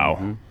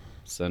 Wow.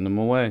 Send them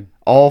away.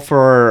 All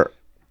for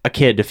a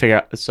kid to figure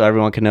out so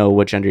everyone can know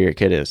what gender your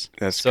kid is.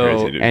 That's So-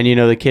 crazy, dude. And you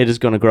know the kid is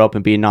going to grow up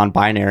and be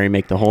non-binary,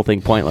 make the whole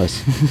thing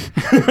pointless.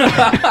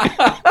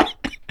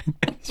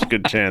 It's a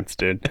good chance,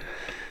 dude.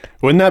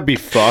 Wouldn't that be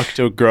fucked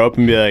to grow up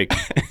and be like,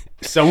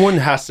 someone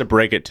has to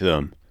break it to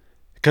them.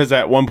 Because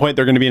at one point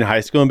they're going to be in high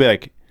school and be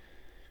like,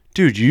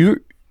 dude,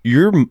 your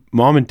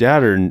mom and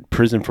dad are in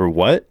prison for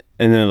what?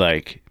 And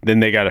then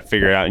they got to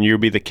figure it out, and you'll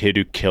be the kid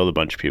who killed a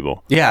bunch of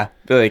people. Yeah.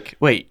 Be like,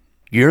 wait,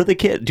 you're the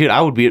kid? Dude,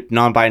 I would be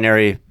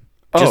non-binary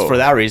just Oh, for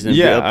that reason.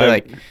 yeah, Be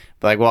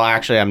like, well,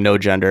 actually, I'm no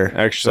gender.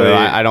 Actually- so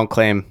I don't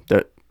claim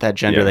that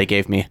gender Yeah. they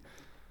gave me.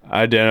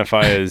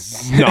 identify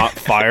as not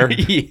fire.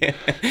 Yeah.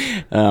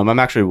 I'm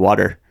actually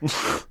water.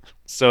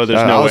 So there's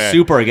I no was way.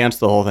 super against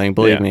the whole thing.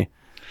 Believe Yeah. me.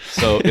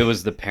 So it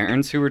was the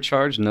parents who were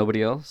charged,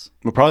 nobody else?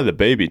 Well, probably the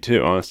baby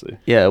too, honestly.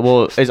 Yeah.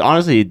 Well, it's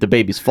honestly the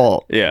baby's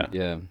fault. Yeah.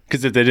 Yeah.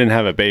 Because if they didn't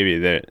have a baby,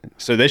 they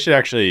should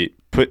actually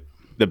put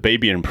the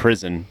baby in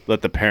prison,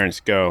 let the parents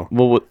go.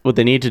 Well, what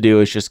they need to do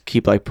is just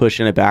keep like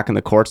pushing it back in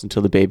the courts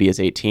until the baby is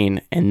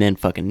 18, and then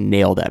fucking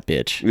nail that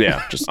bitch.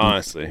 Yeah, Just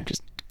honestly.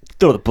 just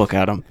throw the book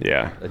at him.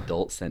 Yeah,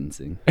 Adult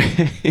sentencing.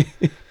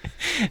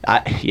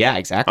 Yeah,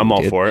 exactly. I'm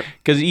all for it.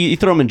 Because you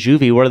throw them in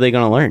juvie, what are they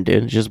going to learn,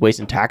 dude? It's just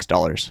wasting tax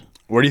dollars.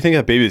 Where do you think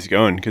that baby's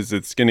going? Because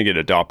it's going to get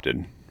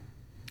adopted.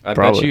 I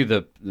Probably. bet you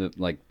the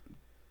like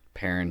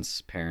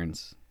parents,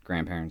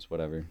 grandparents,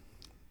 whatever,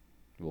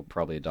 will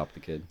probably adopt the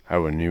kid. I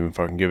wouldn't even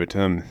fucking give it to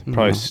them.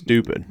 Probably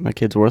stupid. My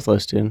kid's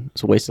worthless, dude.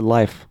 It's a wasted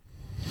life.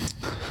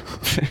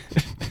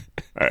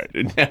 All right,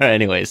 dude.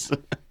 Anyways.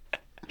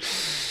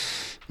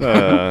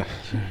 I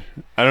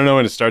don't know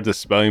when to start this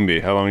spelling bee.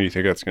 How long do you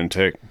think that's going to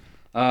take?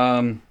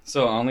 So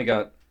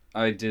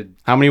I did.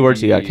 How many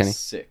words you got, Kenny?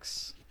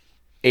 6.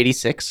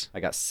 86? I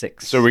got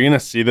 6. So we're going to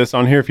see this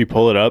on here if you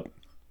pull it up?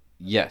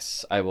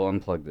 Yes, I will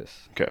unplug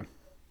this. Okay.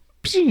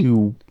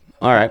 Pew.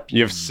 All right.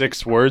 You have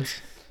 6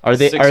 words? Are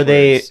they 6 are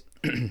they words.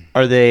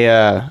 are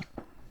they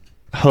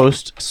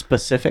host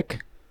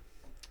specific?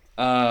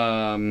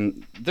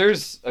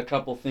 There's a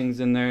couple things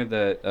in there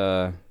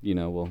that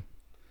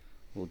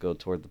we'll go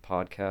toward the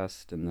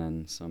podcast, and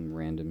then some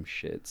random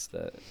shits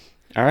that.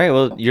 All right.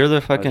 Well, you're the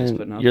putting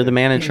fucking out you're the there.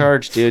 man in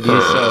charge, dude.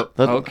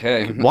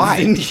 Okay. Why?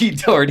 Didn't he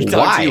already talked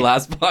Why? to you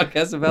last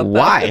podcast about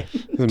Why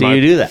do my-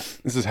 you do that?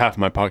 This is half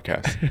my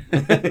podcast.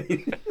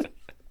 that?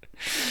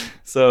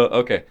 So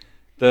okay,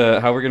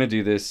 how we're gonna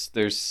do this?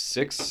 There's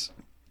 6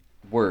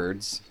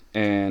 words,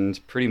 and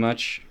pretty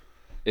much,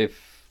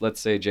 if let's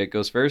say Jake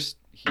goes first,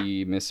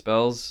 he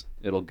misspells,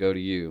 it'll go to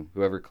you.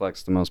 Whoever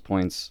collects the most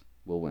points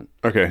will win.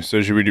 Okay,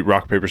 so should we do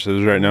rock, paper,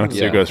 scissors right now to see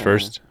who Yeah. goes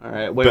first? All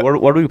right. Wait.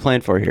 But- What are we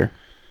playing for here?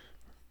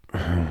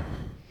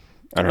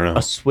 I don't know.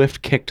 A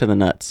swift kick to the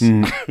nuts.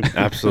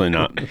 Absolutely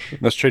not.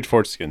 Let's trade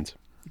foreskins.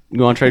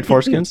 You want to trade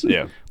foreskins?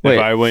 Yeah. Wait,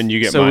 if I win, you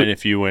get so mine. we-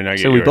 If you win, I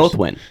get So yours. we both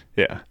win.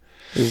 Yeah.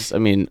 'Cause, I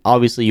mean,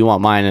 obviously you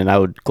want mine, and I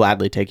would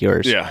gladly take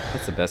yours. Yeah.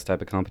 That's the best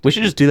type of competition. We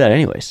should just do that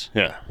anyways.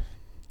 Yeah.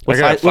 What, I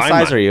gotta what find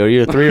size mine. are you? Are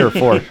you a 3 or a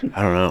 4?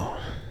 I don't know.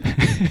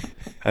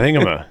 I think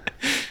I'm a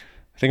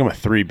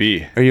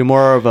 3B. Are you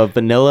more of a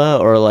vanilla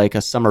or like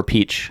a summer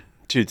peach?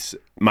 Dude,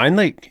 mine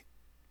like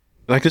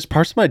there's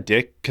parts of my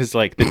dick because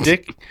like the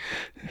dick.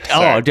 Oh,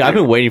 Sorry. dude, I've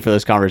been waiting for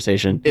this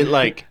conversation. It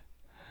like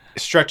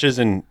stretches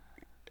and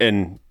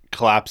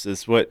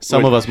collapses.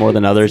 Some of us more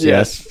than others,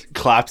 yes.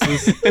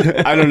 collapses.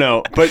 I don't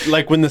know, but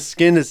like when the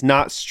skin is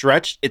not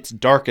stretched, it's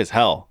dark as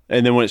hell,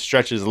 and then when it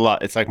stretches a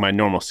lot, it's like my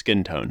normal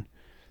skin tone.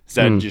 Is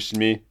that just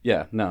me?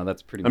 Yeah, no,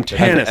 that's pretty I'm much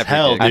tan every as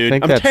hell, dick. I dude.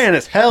 think I'm that's- tan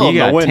as hell You in the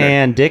got winter.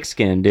 tan dick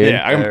skin, dude.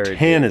 Yeah, I'm Very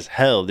tan good. as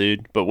hell,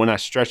 dude. But when I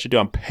stretch it, dude,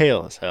 I'm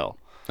pale as hell.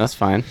 That's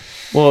fine.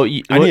 Well,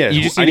 you I need a-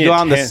 just I need to need go a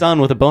out in the tan. sun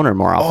with a boner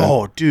more often.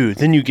 Oh, dude,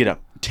 then you get a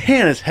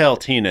tan as hell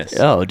penis.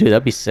 Oh, dude,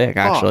 that'd be sick,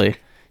 actually.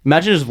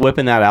 Imagine just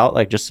whipping that out,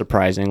 like just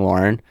surprising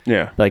Lauren.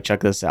 Yeah. Like, check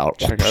this out.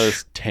 Check out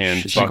this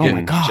tan She's like, fucking oh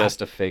my God.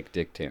 Just a fake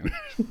dick tan.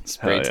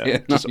 Spray hell tan. yeah.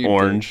 on Just your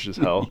orange as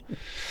hell.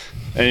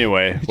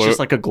 Anyway, It's just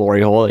like a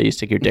glory hole that you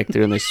stick your dick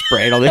through and they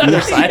spray it on the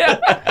other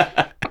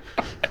side.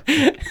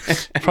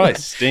 probably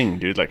sting,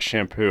 dude, like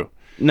shampoo.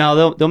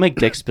 No, they'll make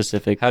dick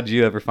specific. How'd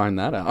you ever find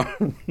that out?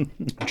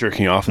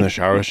 Jerking off in the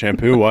shower with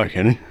shampoo. Why,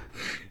 Kenny?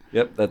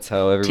 Yep, that's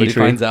how everybody Tea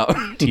tree. finds out.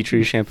 Tea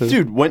tree shampoo.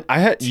 Dude, when I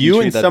had Tea you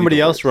tree, and that'd be somebody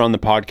the else worst. were on the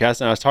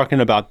podcast, and I was talking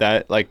about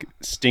that, like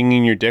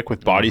stinging your dick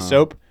with body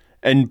soap,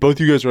 and both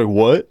you guys were like,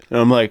 "What?" And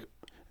I'm like,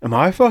 "Am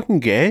I fucking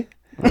gay?"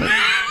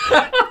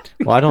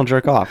 Well, I don't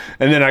jerk off.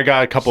 And then I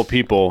got a couple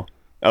people.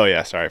 Oh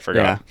yeah, sorry, I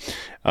forgot.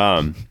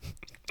 A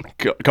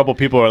couple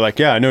people are like,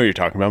 "Yeah, I know what you're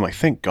talking about." I'm like,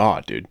 "Thank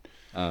God, dude."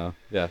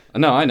 Yeah.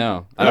 No, I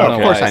know. I Oh, don't of know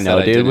Of course why I know,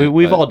 said dude. didn't,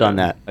 We've but all done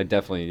that. I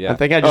definitely, yeah. I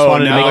think I just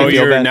wanted to make you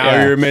feel bad. now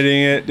Yeah. you're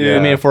admitting it, dude. I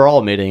mean, if we're all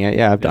admitting it,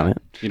 yeah, I've done it.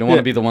 You don't want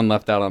to be the one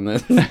left out on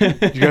this.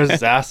 Did you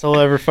guys' asshole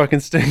ever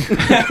fucking sting?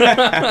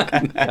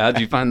 How'd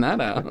you find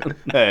that out?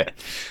 Hey,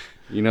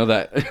 You know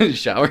that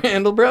shower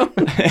handle, bro?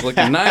 It's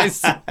looking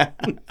nice.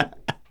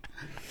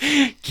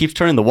 Keeps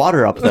turning the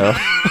water up though,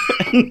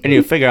 and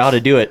you figure out how to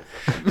do it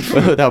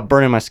without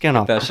burning my skin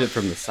off. That shit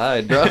from the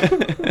side, bro.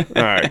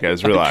 all right,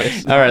 guys,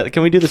 relax. All right,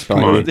 can we do this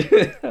spelling? on. bee?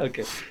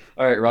 Okay.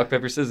 All right, rock,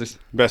 paper, scissors.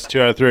 Best 2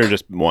 out of 3 or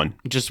just 1?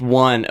 Just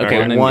one. Okay,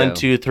 One and one, go.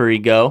 2, 3,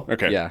 go.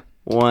 Okay. Yeah.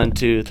 1,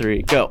 2,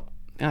 3, go.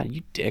 God,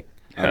 you dick.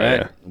 All Hell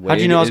right. yeah. How'd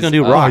you know I was Wade gonna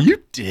is do up. rock?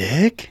 you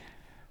dick.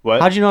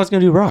 What? How'd you know I was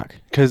gonna do rock?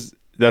 Because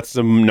that's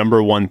the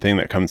number one thing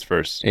that comes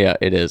first. Yeah,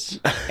 it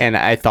is. And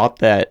I thought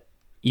that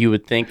you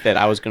would think that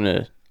I was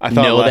gonna I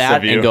thought know less that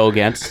of you. and go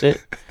against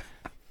it.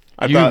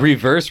 You thought-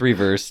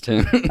 reversed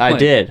him. I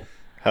did.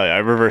 Hell yeah, I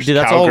reversed Dude,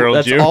 that's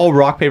cowgirled you. all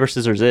rock paper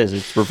scissors is.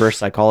 It's reverse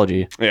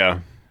psychology. Yeah,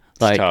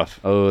 it's Like- tough.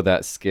 Oh,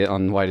 that skit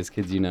on Whitest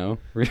Kids You Know.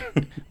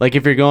 Like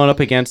if you're going up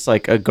against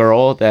like a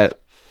girl that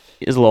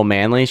is a little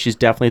manly, she's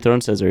definitely throwing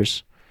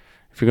scissors.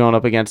 if you're going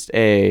up against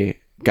a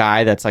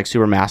guy that's like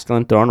super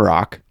masculine, throwing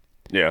rock.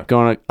 Yeah.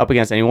 Going up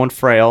against anyone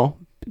frail,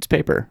 it's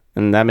paper.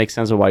 And that makes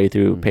sense of why you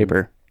threw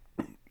paper.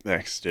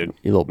 Thanks, dude.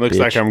 You little Looks bitch.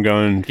 like I'm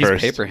going He's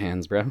first. paper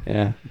hands, bro.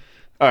 Yeah.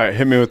 All right,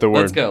 hit me with the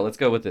word. Let's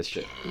go with this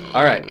shit.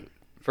 All right.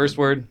 First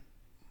word,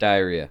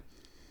 diarrhea.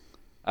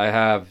 I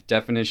have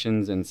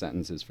definitions and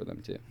sentences for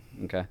them too.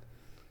 Okay.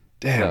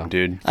 Damn, So-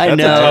 dude. I That's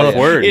know. a tough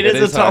word. It It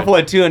is is a tough hard.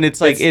 one too, and it's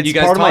like It's- it's you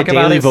guys part of my talk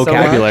about daily it so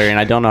vocabulary, much. and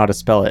I don't know how to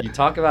spell it. You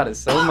talk about it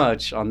so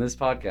much on this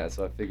podcast,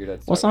 so I figured I'd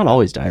Well, it's start not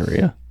always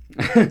diarrhea.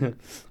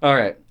 All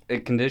right. A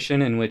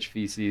condition in which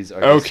feces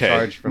are Okay.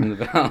 discharged from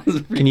the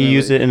bowels. Can you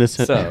use it in a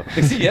So,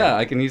 yeah,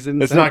 I can use it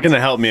in a It's not sentence. going to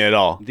help me at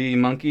all. The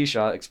monkey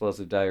shot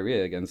explosive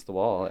diarrhea against the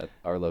wall at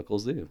our local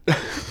zoo. All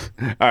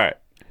right.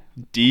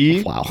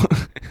 D. Wow.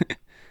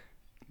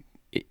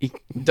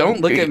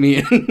 Don't look at me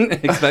and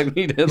expect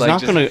me to He's like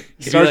not just gonna be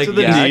starts like, with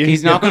a yeah, D.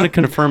 He's not going to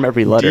confirm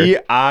every letter.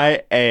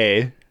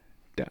 D-I-A.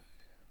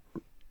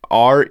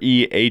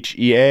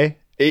 R-E-H-E-A.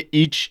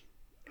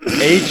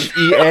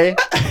 H-E-A.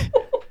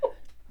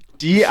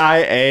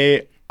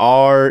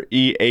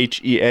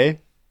 D-I-A-R-E-H-E-A.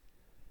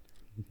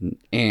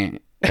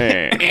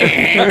 Eh.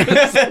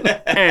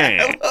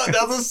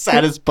 That was the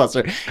saddest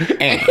buster.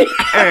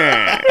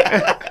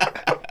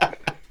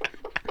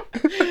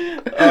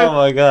 Oh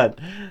my god.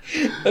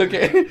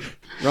 Okay.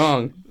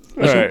 Wrong.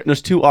 All right.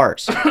 There's two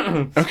R's.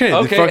 Okay.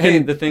 Okay. Hey,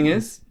 the thing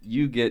is,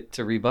 you get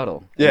to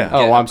rebuttal. Yeah. And Oh,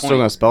 get well, a I'm still point.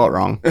 going to spell it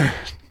wrong.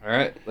 All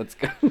right, let's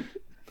go.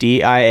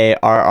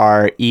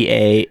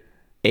 Diarrreah.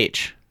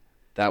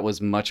 That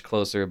was much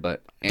closer,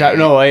 but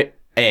No, wait.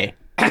 A.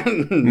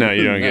 No,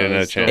 you don't get another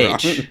it's still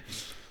chance. H. wrong.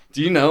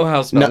 Do you know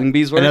how spelling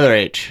bees work? Another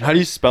H. How do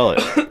you spell it?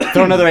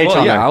 Throw another H Well,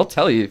 on yeah, there. I'll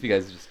tell you if you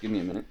guys just give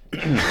me a minute.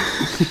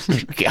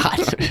 God.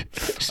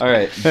 All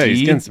right. Hey, he's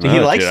D- getting some He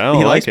out, likes dude. I don't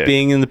he like likes it.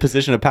 being in the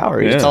position of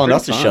power. He's Yeah. telling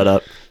us Pretty to fun. shut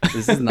up.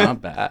 This is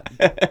not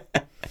bad.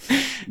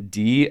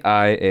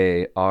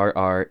 Diarrhea.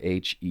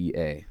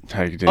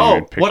 How you Oh,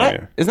 doing? what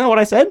I isn't that what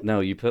I said? No,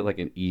 you put like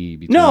an E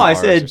between. No, the I R's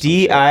or said some shit.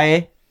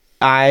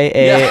 D-I-I-A-R.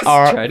 Yes,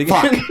 try it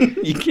Fuck. again.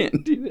 You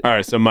can't do it. All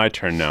right, so my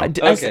turn now.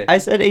 Okay. I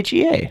said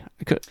H-E-A.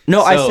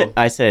 No, So-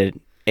 I said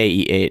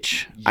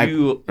A-E-H. I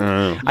You.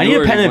 Oh. need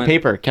you a pen already and went-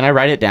 paper. Can I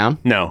write it down?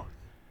 No.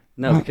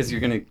 No, because you're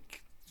gonna.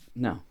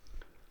 No.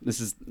 This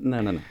is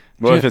no.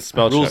 What if it's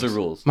spell Rules checks? are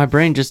rules. My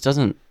brain just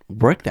doesn't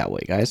work that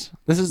way, guys.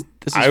 This is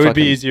I would be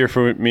fucking- easier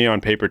for me on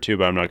paper too,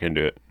 but I'm not going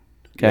to do it.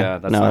 Okay. Yeah,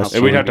 that's no, not that's how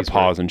And we'd Spelling have to bees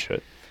pause work. and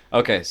shit.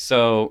 Okay,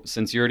 so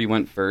since you already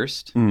went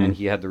first and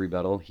he had the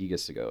rebuttal, he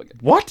gets to go again.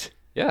 What?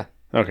 Yeah.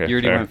 Okay. You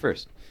already fair. went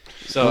first.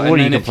 So What and are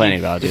you then if complaining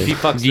he- about, if dude? he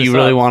fucks Do you this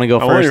really up- want to go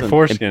I want first your and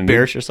foreskin, dude.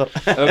 embarrass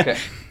yourself? Okay.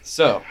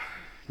 So,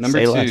 number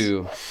Say less.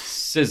 2,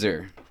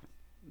 scissor.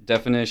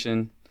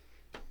 Definition: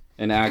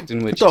 an act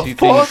in which the two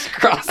fuck? things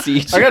cross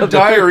each I got other.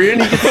 diarrhea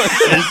and you get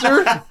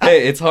scissor?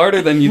 Hey, it's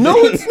harder than you No,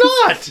 think.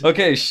 it's not.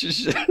 Okay,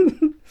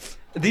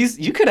 These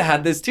you could have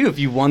had this too if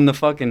you won the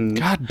fucking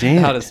God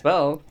damn how it. to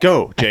spell.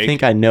 Go, I Jake.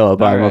 think I know it,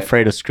 but I'm Alright.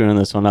 afraid of screwing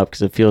this one up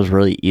because it feels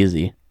really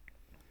easy.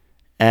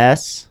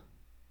 S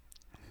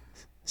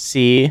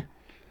C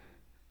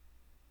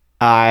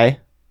I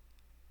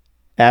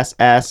S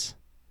S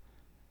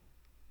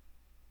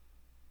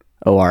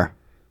O R.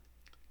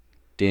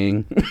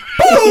 Ding.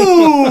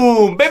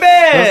 Boom, baby!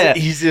 That's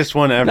the easiest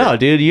one ever. No,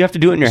 dude, you have to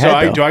do it in your so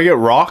head. do I get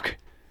rock?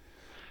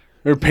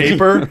 Or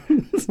paper?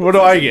 What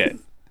do I get?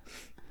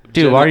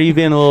 Dude, why are you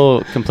being a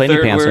little complaining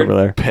Third pants word. over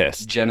there?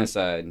 Pissed.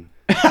 Genocide.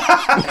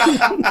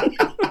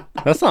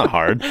 That's not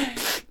hard.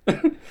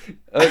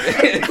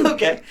 Okay.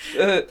 Okay.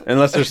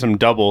 Unless there's some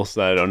doubles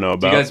that I don't know Do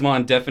about. you guys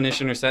want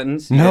definition or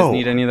sentence? You No. guys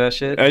need any of that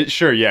shit?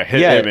 Sure, yeah.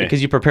 Hit Yeah, me.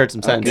 because you prepared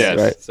some sentences, Yes.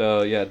 right?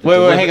 So yeah.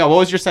 Wait, hang on. What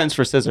was your sentence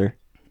for scissor?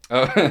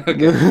 Oh,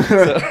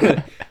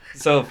 okay.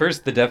 So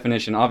first, the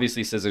definition.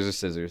 Obviously, scissors are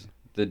scissors.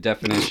 The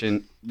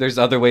definition. There's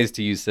other ways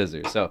to use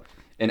scissors. So,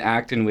 an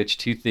act in which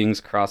two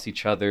things cross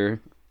each other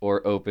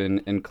or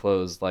open and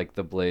close like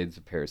the blades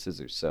of a pair of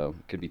scissors. So,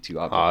 it could be two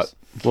objects.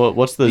 Well,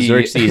 what's the The-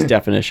 Xerxes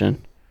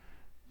definition?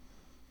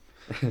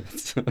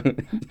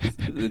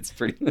 It's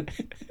pretty.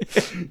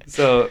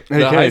 So, Hey,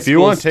 the Ken, high if you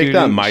school wanna take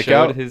that student mic showed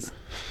out, his,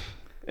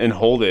 and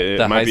hold it.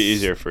 the It might high be s-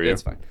 easier for you.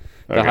 That's fine.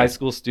 The Okay. high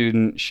school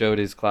student showed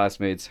his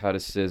classmates how to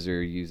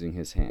scissor using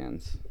his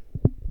hands.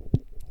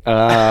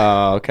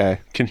 Oh, okay.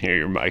 Can hear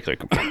your mic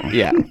like.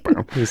 Yeah.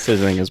 He's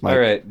scissoring his mic. All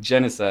right,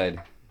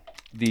 genocide.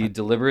 The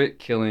deliberate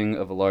killing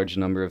of a large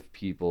number of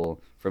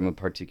people from a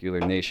particular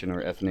nation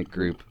or ethnic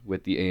group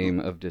with the aim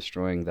of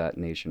destroying that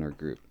nation or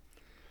group.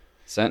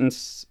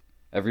 Sentence: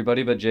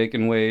 everybody but Jake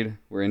and Wade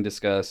were in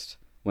disgust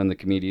when the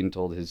comedian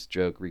told his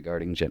joke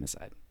regarding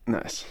genocide.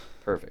 Nice.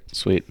 Perfect.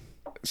 Sweet.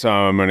 So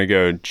I'm gonna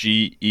go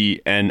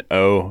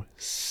GENOCIDE.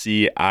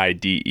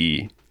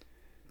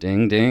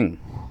 Ding ding.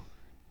 I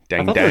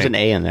Dang thought there was dang. an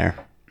A in there.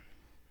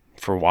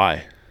 For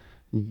why?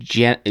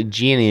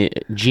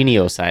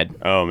 Geniocide.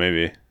 Oh,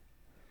 maybe.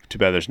 Too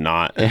bad there's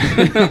not.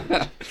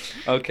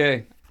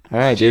 Okay. All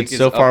right, Jake dude. is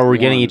So up far, we're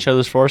getting 1. each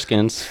other's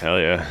foreskins. Hell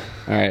yeah.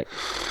 All right.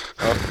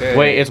 Okay.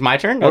 Wait, it's my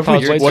turn? I What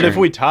thought it if, was we, Wade's what turn. if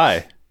we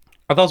tie?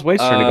 I thought it was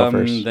Wade's turn to go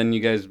first. Then you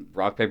guys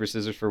rock, paper,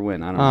 scissors for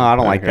win. I don't Oh, know. I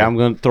don't like that. I'm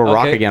going to throw a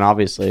rock Okay. again,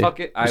 obviously. Fuck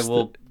it. I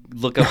will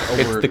look up a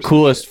It's word. the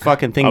coolest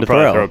fucking thing I'll to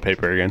probably throw. throw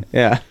paper again.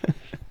 Yeah.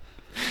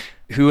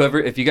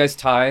 If you guys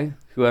tie,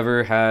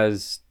 whoever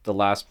has the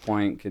last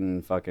point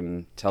can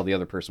fucking tell the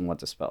other person what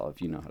to spell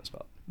if you know how to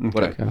spell.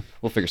 Whatever. Okay.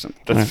 We'll figure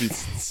something. That's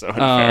so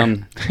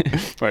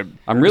unfair. Um,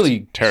 I'm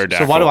really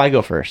Pterodactyl. So why do I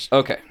go first?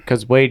 okay.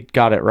 Because Wade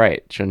got it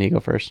right. Shouldn't he go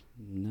first?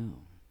 No.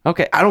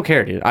 Okay. I don't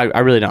care, dude. I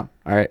really don't.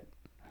 All right.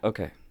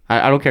 Okay.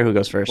 I don't care who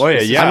goes first. Oh,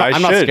 yeah,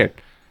 I'm not should. scared.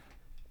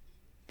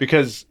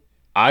 Because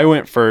I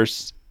went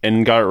first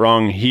and got it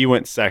wrong. He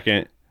went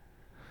second.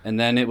 And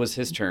then it was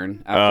his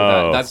turn after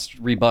Oh. that. That's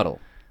rebuttal.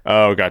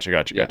 Oh, gotcha. Yeah.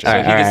 All So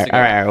right, he all gets right, to go.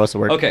 all right. What's the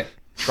word? Okay.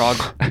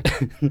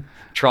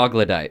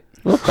 Troglodyte.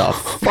 What the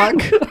fuck?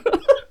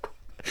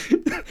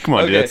 Come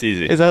on, Okay. dude. That's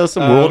easy. Is that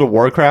some World of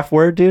Warcraft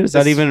word, dude? Is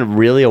that even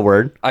really a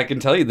word? I can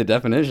tell you the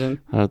definition.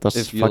 Let's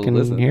If you'll fucking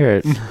listen.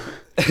 hear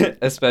it.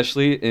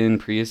 Especially in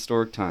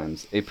prehistoric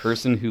times, a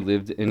person who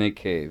lived in a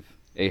cave,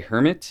 a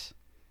hermit,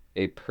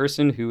 a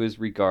person who is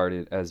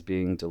regarded as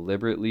being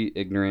deliberately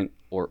ignorant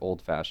or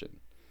old-fashioned.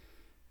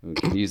 We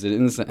can use it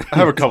in the sentence. I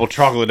have a couple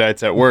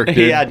troglodytes at work,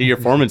 dude. Yeah, dude, your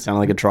foreman sounded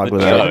like a The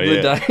troglodyte. Oh,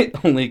 yeah.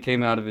 troglodyte only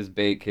came out of his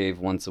bait cave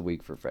once a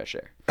week for fresh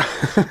air.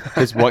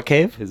 His what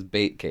cave? His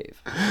bait cave.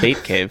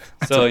 Bait cave.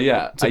 So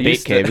yeah, It's a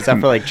bait cave. Is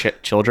that for like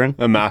children?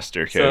 A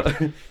master cave.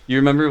 So, you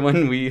remember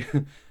when we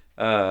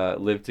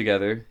lived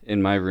together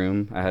in my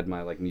room? I had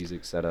my like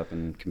music set up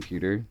and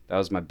computer. That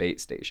was my bait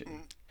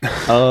station.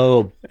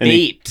 Oh,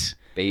 bait.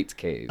 Bait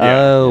cave.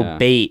 Oh, Yeah.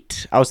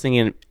 bait. I was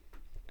thinking.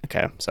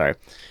 Okay, sorry.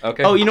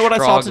 Okay. Oh, you know what I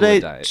saw today?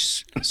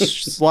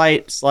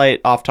 Troglodyte. Slight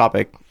off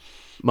topic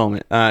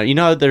moment. You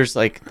know, how there's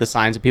like the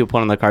signs that people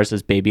put on their cars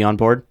says "baby on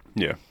board."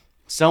 Yeah.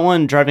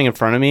 Someone driving in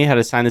front of me had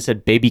a sign that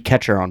said "baby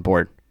catcher on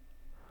board,"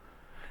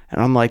 and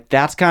I'm like,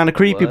 "That's kind of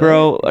creepy,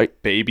 bro." Like,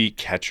 Baby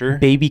catcher?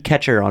 baby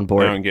catcher on I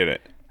board. don't get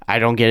it. I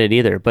don't get it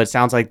either, but it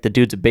sounds like the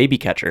dude's a baby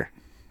catcher.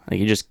 Like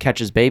he just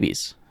catches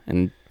babies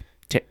and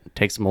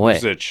takes them away.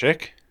 Is it a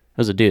chick? It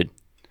was a dude.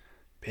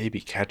 Baby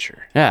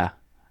catcher. Yeah,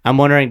 I'm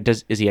wondering,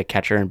 is he a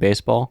catcher in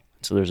baseball?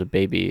 So there's a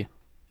baby.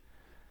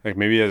 Like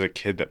maybe he has a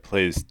kid that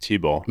plays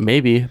t-ball.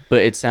 Maybe,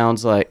 but it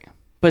sounds like.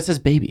 But it says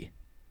baby.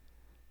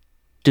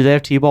 Do they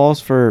have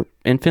t-balls for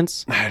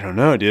infants? I don't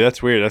know, dude.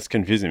 That's weird. That's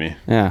confusing me.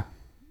 Yeah.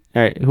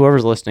 All right,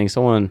 whoever's listening,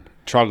 someone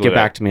Troglodyte. get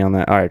back to me on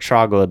that. All right,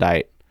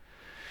 troglodyte.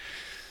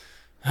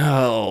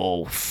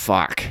 Oh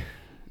fuck.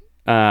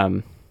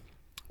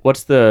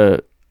 What's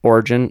the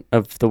origin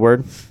of the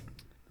word?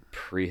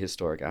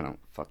 Prehistoric. I don't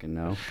fucking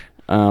know.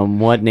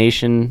 What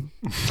nation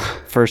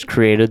first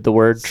created the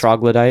word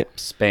troglodyte?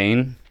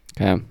 Spain.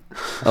 Okay.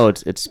 Oh,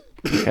 it's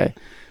okay.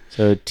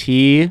 So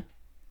Trog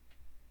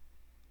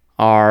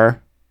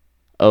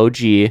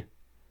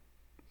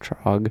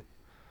trog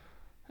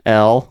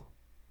L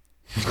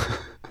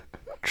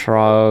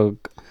trog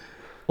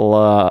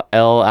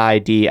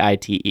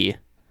Lidite.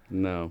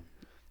 No.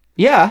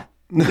 Yeah.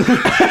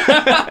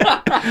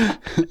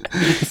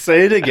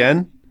 Say it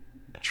again.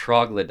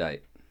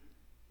 Troglodyte.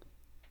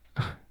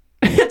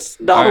 It's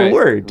not All a right,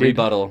 word, dude.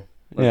 Rebuttal.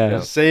 Let's Yeah. go.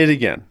 Say it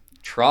again.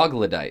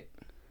 Troglodyte.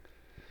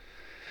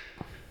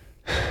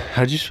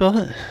 How'd you spell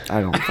it?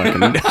 I don't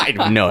fucking. I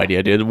have no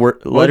idea, dude.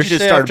 What'd Letters you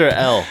just say started. after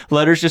L?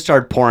 Letters just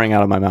started pouring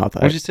out of my mouth.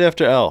 What'd you say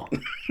after L?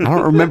 I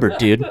don't remember,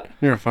 dude.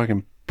 You're a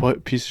fucking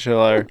piece of shit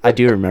liar. I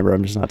do remember.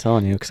 I'm just not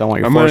telling you because I want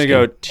your. I'm gonna foreskin.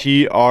 go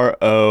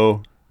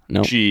TROG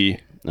Nope.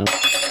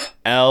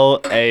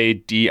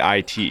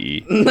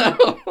 LADITE.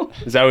 No.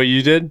 Is that what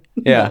you did?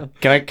 Yeah.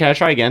 Can I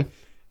try again?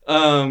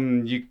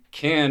 You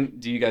can.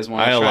 Do you guys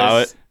want to I try allow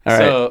this? it. All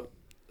right. So,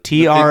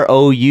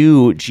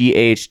 TROUGHT.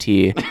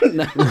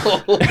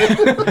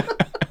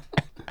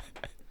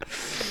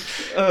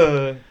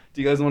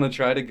 do you guys want to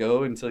try to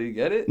go until you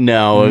get it?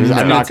 No, It's I'm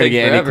gonna not gonna take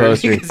get any forever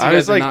closer. because you I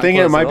was guys are like not thinking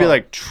it close might at be all.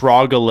 like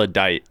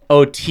troglodyte,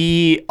 Oh, but TR.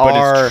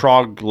 it's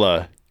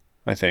trogla,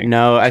 I think.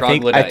 No, I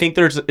think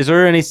Troglodyte. is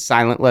there any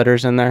silent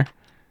letters in there?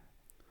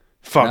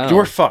 Fuck. No.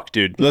 We're fucked,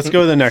 dude. Let's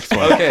go to the next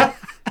one. Okay,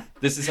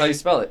 this is how you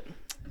spell it.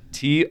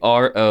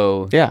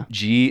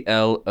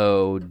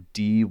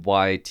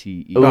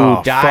 TROGLODYTE. Ooh,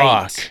 Oh,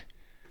 dite. fuck.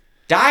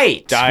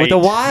 Dite Dite. with a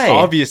Y.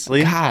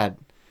 Obviously. God,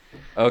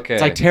 Okay.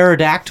 it's like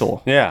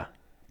pterodactyl. Yeah.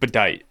 But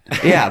dite.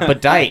 Yeah,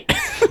 but dite.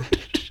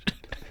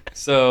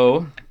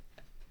 So,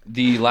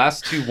 the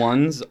last two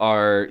ones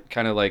are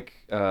kind of like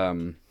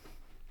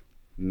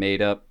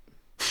made up.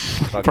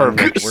 fucking,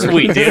 like, words.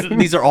 Sweet.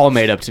 These are all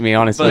made up to me,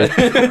 honestly.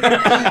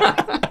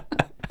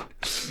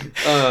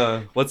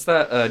 What's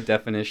that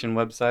definition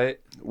website?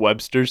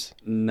 Webster's.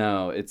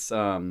 No, it's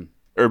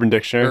Urban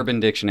Dictionary. Urban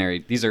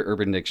Dictionary. These are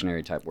Urban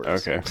Dictionary type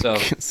words. Okay. So,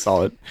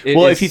 Solid. It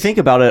Well, is- if you think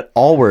about it,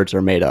 all words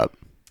are made up.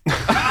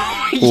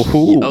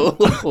 Ooh,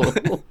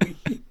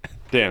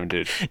 Damn,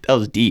 dude. that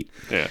was deep.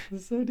 Yeah.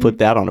 Put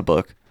that on a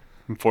book.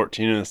 I'm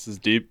 14 and this is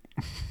deep.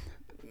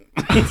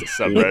 It's a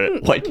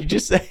subreddit. What did you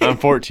just say? I'm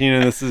 14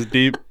 and this is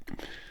deep.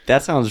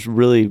 That sounds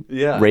really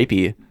Yeah.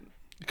 rapey.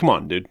 Come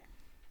on, dude.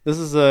 This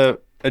is a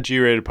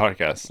G-rated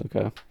podcast.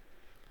 Okay.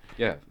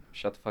 yeah.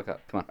 Shut the fuck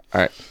up. Come on.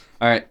 All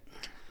right.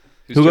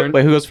 Whose turn?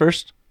 Who goes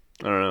first?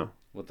 I don't know.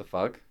 What the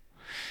fuck?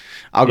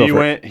 I'll go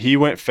first. He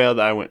went, failed,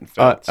 I went and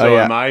failed. So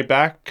am I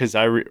back? Because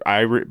I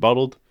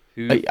rebutted?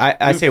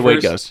 I say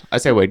Wade goes. I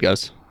say Wade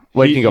goes.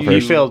 Wade can go first.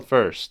 He failed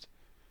first.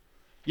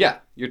 Yeah,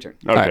 your turn.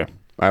 Okay. All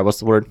right, what's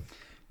the word?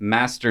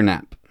 Master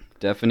nap.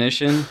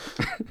 Definition: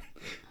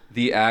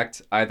 the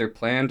act, either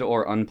planned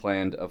or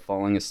unplanned, of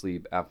falling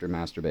asleep after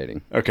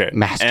masturbating. Okay.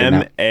 Master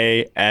nap.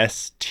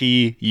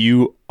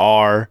 MASTURNAP.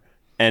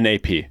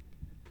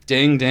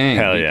 Ding dang.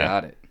 Hell You yeah.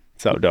 got it.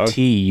 What's up, dog?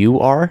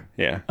 TUR?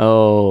 Yeah.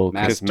 Oh,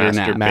 Master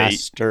master nap.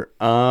 master.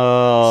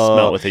 Oh,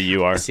 Smell with a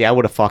UR. See, I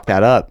would have fucked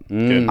that up.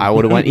 Good. I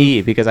would have went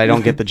E because I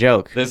don't get the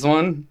joke. This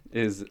one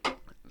is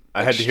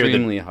I had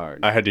extremely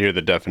hard. I had to hear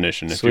the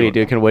definition. Sweet,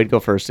 dude. Can Wade go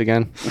first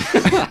again?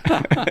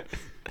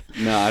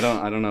 No, I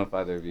don't know if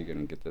either of you are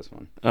gonna get this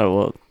one.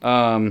 Oh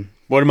well,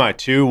 What am I?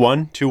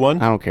 2-1?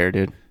 2-1? I don't care,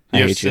 dude. I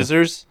You have hate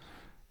scissors?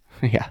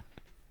 you. Yeah.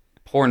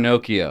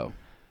 Pornocchio.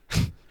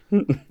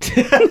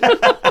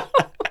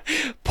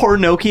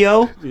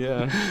 Pornocchio?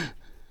 Yeah.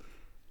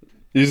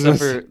 Use Except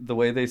this- for the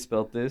way they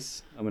spelt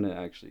this, I'm gonna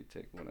actually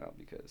take one out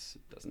because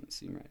it doesn't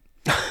seem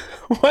right.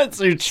 What?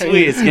 So you're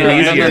Sweet, it's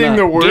changing getting easier.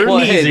 the word? Well,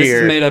 hey, this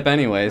easier. is made up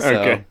anyway, so.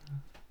 Okay.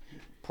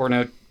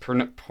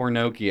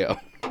 Pornocchio.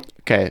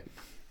 Okay.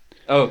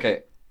 Oh,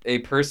 okay. A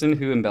person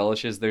who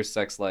embellishes their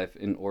sex life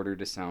in order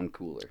to sound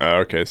cooler. Oh,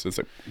 okay. So it's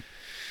like,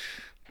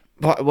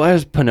 What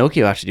does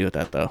Pinocchio have to do with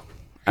that, though?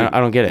 I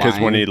don't get it. because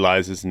when he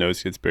lies, his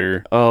nose gets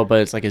bigger. Oh,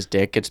 but it's like his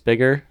dick gets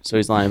bigger, so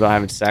he's lying about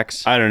having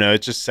sex. I don't know.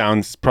 It just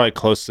sounds probably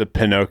close to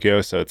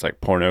Pinocchio, so it's like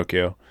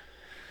Pornocchio.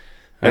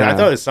 And I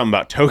thought it was something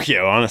about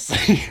Tokyo, honestly.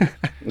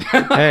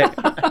 Hey,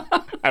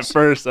 At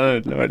first, I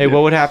had no idea. hey,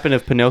 what would happen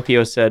if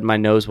Pinocchio said, "My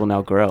nose will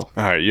now grow"? All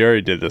right, you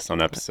already did this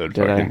on episode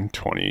Did I? fucking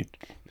 20.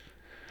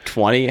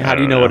 20? How I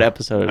do you don't know what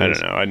episode it I is?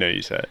 don't know. I know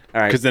you said it.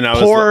 All right. Because then I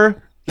was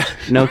Poor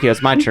Pinocchio.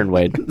 It's my turn,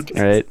 Wade.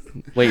 All right.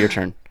 Wait, your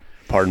turn.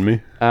 pardon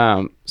me.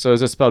 So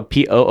is it spelled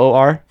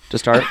Poor to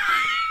start?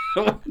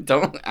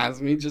 Don't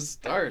ask me, just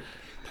start.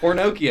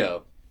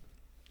 Pornocchio.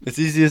 It's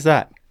easy as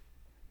that.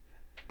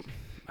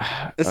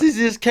 It's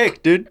easy as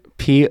cake, dude.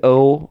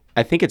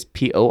 I think it's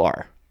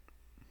POR.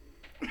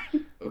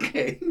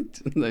 Okay.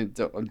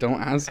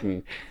 Don't ask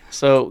me.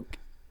 So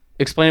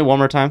explain it one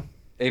more time.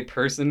 A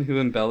person who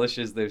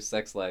embellishes their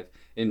sex life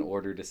in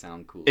order to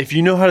sound cool. If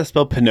you know how to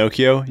spell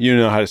Pinocchio, you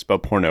know how to spell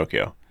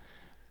Pornocchio.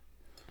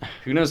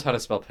 Who knows how to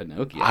spell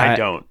Pinocchio? I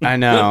don't. I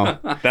know.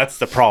 That's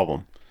the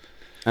problem.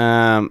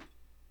 All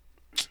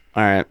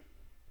right.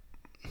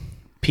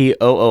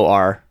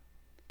 POOR.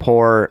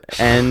 Poor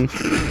N.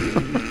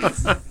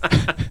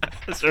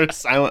 Is there a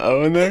silent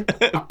O in there?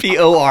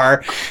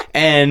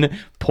 PORN.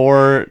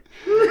 Poor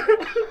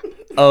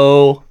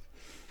OCCIO.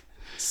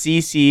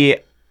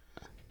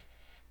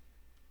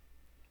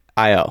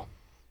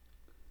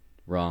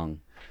 Wrong.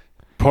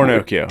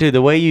 Pornocchio. Dude,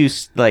 the way you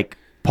like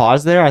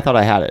paused there, I thought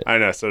I had it. I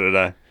know, so did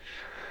I. That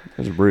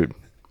was rude.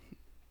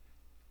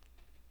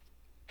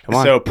 Come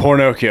on. So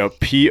Pornocchio,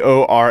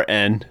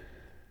 PORN.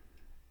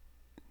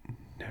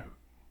 No.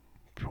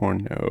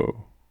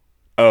 Porno.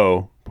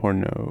 O.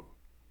 Porno.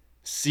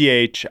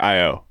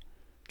 CHIO.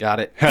 Got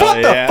it.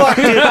 Hell yeah.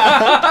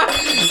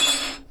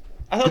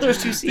 I thought there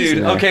was two C's. Dude,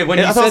 in there. okay, when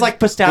I you thought said it was like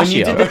pistachio. when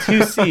you did the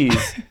two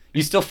C's,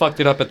 you still fucked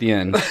it up at the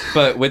end.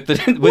 But with the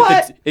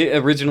What? it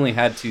originally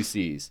had two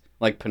C's,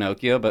 like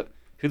Pinocchio. But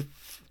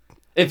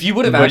if you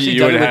would have But actually you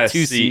done it would've had with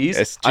two a C. C's,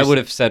 It's I just- would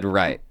have said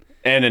right.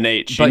 And an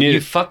H. But you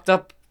needed- fucked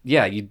up.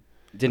 Yeah, you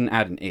didn't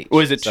add an H.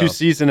 Was it so- two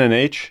C's and an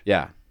H?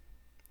 Yeah,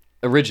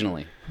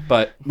 originally.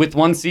 But with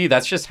one C,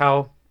 that's just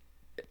how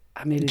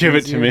I made it. Give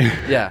it to easier. me.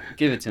 Yeah,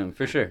 give it to him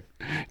for sure.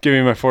 Give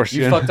me my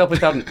foreskin. You fucked up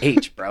without an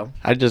H, bro.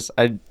 I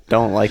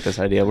don't like this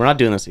idea. We're not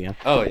doing this again.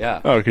 Oh yeah.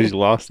 Oh, because you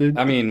lost it?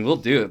 I mean, we'll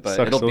do it, but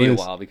Sucks it'll to be a lose.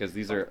 while because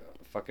these are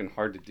fucking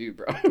hard to do,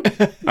 bro.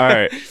 All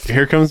right,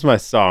 here comes my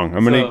song.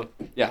 I'm gonna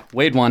Yeah,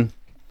 Wade won.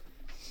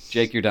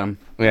 Jake, you're dumb.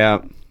 Yeah.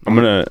 I'm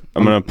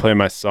gonna play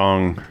my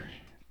song,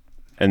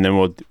 and then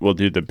we'll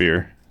do the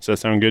beer. Does that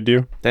sound good to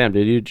you? Damn,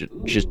 dude, you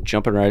just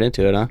jumping right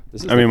into it, huh?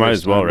 This is I mean, the might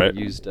first as well, time I've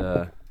right? Used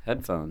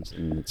headphones,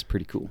 and it's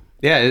pretty cool.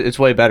 Yeah, it's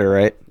way better,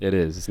 right? It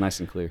is. It's nice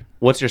and clear.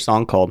 What's your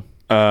song called?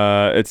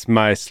 It's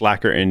my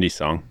Slacker indie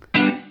song.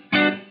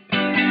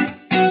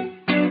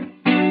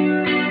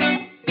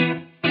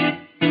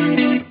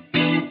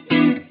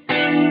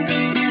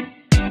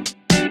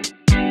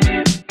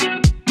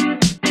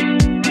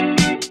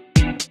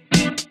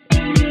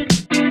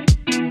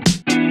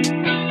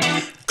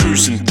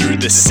 Cruising through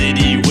the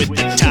city with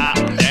the top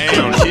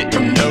down,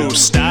 hitting no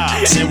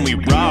stops, and we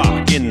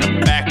rock in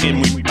the back and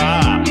we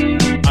pop.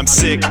 I'm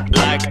sick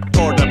like a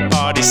porta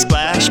potty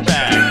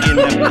splashback in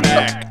the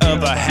back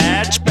of a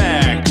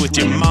hatchback with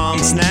your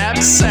mom's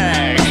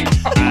knapsack.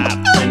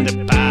 Pop in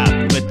the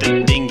pop with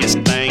the dingus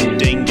bang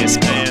dingus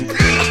man.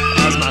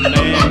 How's my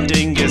man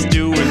Dingus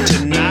doing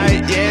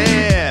tonight?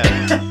 Yeah.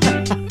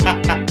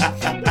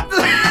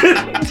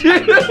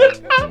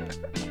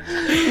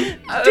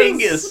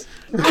 Dingus.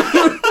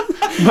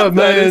 My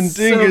man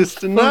Dingus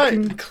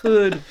tonight.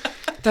 Good.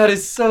 That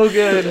is so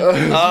good.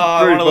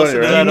 I want to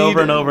listen to that You over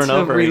need and over and to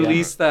over again.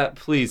 Release that,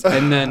 please.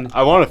 And then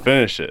I want to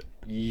finish it.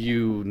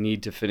 you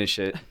need to finish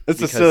it. It's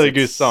a because silly it's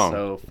goose song.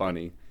 So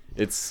funny.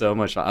 It's so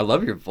much fun. I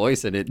love your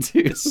voice in it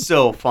too.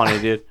 So funny,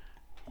 dude.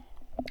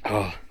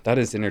 Oh, that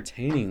is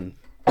entertaining.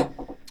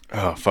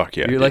 Oh, fuck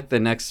yeah. You're dude. like the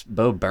next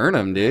Bo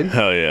Burnham, dude.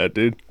 Hell yeah,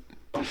 dude.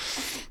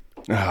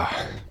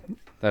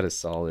 That is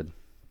solid.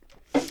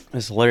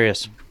 It's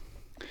hilarious.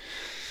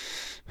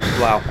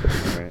 Wow. All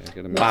right, I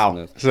gotta make Wow. some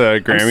notes. It's a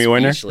Grammy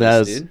winner.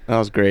 Speechless, That dude.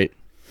 was great.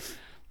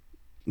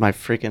 My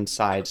freaking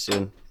sides,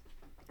 dude.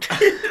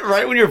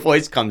 Right when your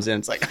voice comes in,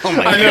 it's like, oh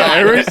my I know. god.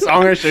 Every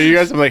song I show you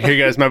guys, I'm like, hey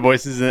guys, my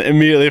voice is in.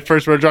 Immediately,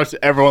 first word drops,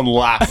 everyone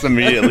laughs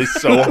immediately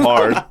so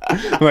hard.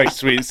 I'm like,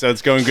 sweet, so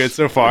it's going good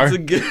so far. It's a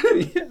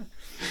good. Yeah.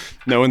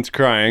 No one's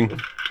crying.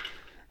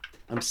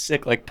 I'm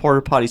sick like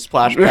porta potty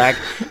splashback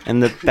in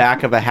the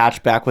back of a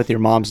hatchback with your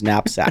mom's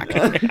knapsack.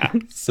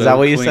 So that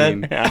what you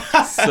clean.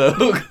 said?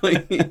 So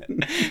clean.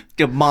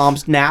 Your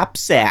mom's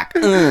knapsack.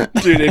 Dude,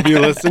 if you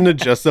listen to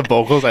just the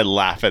vocals, I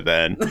laugh at the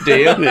end. Do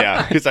you?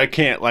 Yeah, because I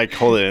can't like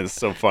hold it in. It's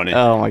so funny.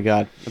 Oh my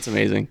god, that's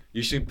amazing.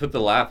 You should put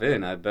the laugh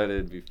in. I bet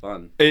it'd be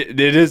fun. It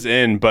is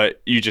in,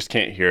 but you just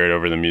can't hear it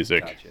over the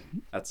music. Gotcha.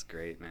 That's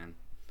great, man.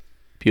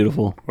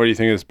 Beautiful. What do you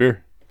think of this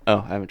beer?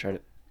 Oh, I haven't tried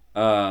it.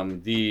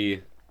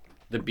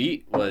 The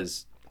beat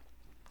was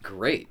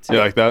great. You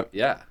like that?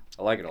 Yeah,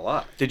 I like it a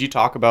lot. Did you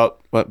talk about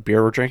what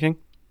beer we're drinking?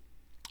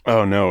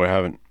 Oh no, we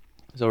haven't.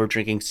 So we're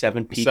drinking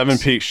Seven Peaks. Seven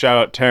Peaks. Shout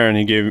out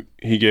Taryn.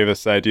 He gave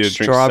us the idea to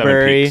drink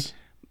Strawberry 7 Peaks.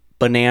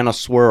 banana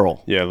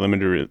swirl. Yeah,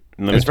 limited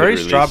It's very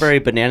release. strawberry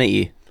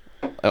banana-y.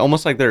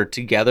 Almost like they're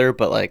together,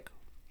 but like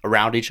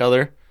around each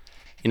other.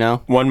 You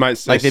know, One might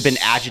say like they've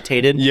been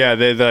agitated. Yeah,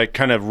 they like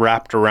kind of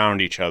wrapped around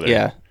each other.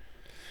 Yeah.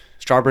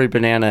 Strawberry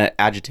banana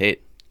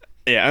agitate.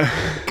 Yeah.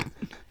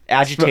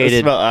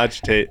 Agitated. Spell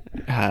agitate.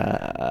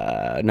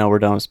 No, we're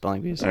done with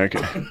spelling bees.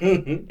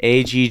 Okay.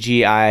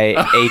 Aggiate.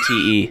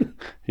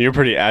 You're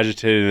pretty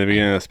agitated at the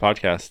beginning of this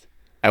podcast.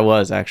 I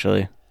was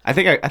actually. I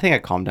think I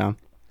calmed down.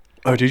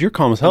 Oh, dude, you're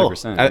calm as hell.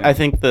 100%, I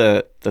think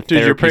the Dude, you're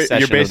therapy session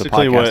you're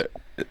basically of the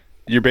podcast,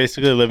 you're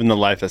basically living the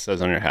life that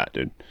says on your hat,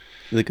 dude.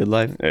 the good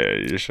life. Yeah,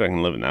 you're just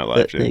fucking living that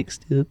life, dude. Thanks,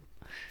 dude.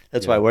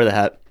 That's why I wear the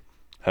hat.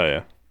 Hell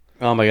yeah.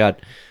 Oh my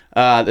god,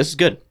 this is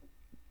good.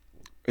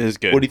 It is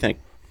good. What do you think?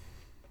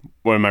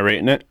 What am I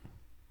rating it?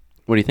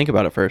 What do you think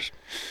about it first?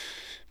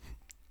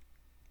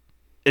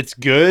 It's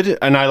good,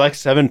 and I like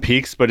Seven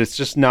Peaks, but it's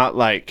just not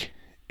like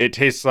it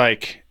tastes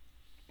like.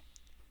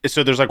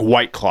 So there's like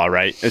White Claw,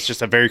 right? It's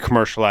just a very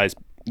commercialized.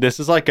 This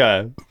is like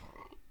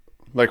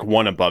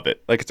one above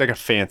it. Like it's like a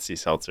fancy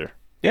seltzer.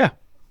 Yeah,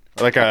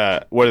 Like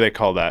a what do they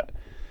call that?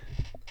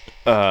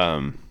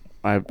 I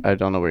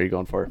don't know where you're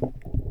going for.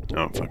 I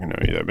don't fucking know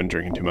either. I've been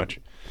drinking too much.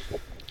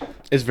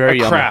 It's very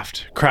yummy.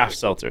 Craft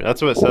seltzer.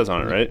 That's what it says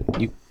on it, right?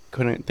 You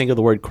couldn't think of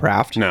the word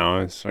craft. No,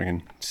 it's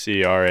fucking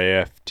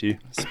CRAFT.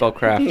 Spell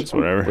craft. It's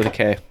whatever. With a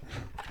K.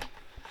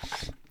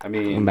 I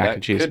mean, Mac that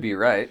and cheese. could be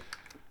right.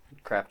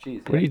 Kraft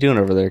cheese. What are you doing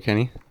over there,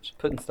 Kenny? Just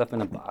putting stuff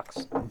in a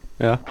box.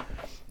 Yeah.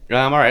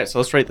 All right, so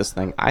let's rate this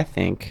thing. I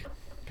think.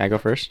 Can I go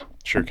first?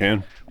 Sure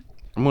can.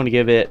 I'm going to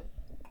give it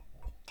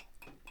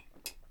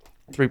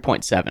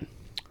 3.7.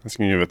 That's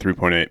gonna give it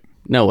 3.8.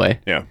 No way.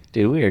 Yeah,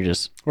 Dude, we are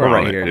just. we're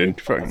right on it, here, dude.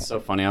 Fucking, So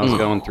funny. I was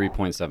going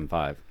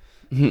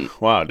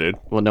 3.75. wow, dude.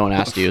 Well, no one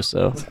asked you,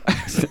 so.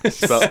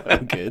 Spell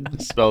Good.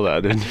 spell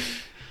that, dude.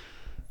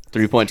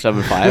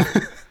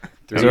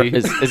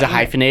 3.75. Is it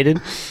hyphenated?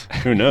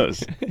 Who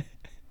knows?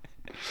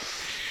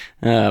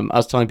 I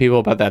was telling people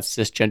about that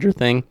cisgender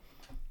thing.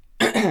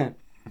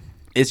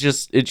 It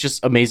just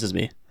amazes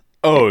me.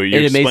 Oh, you It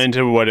amazed- explained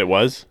to what it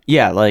was?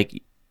 Yeah,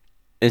 like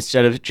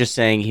instead of just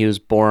saying he was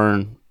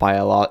born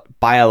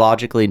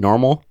biologically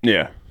normal,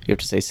 Yeah, you have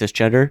to say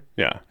cisgender.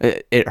 yeah.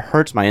 It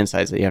hurts my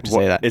insides that you have to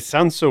say that. It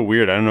sounds so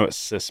weird. I don't know what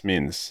cis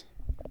means.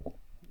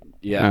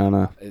 Yeah. I don't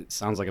know. It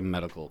sounds like a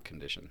medical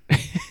condition.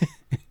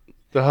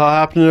 The hell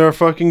happened to our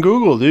fucking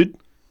Google, dude?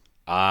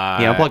 He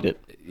unplugged it.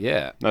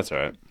 Yeah. That's all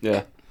right.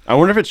 Yeah. I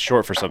wonder if it's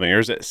short for something, or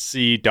is it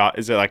C dot?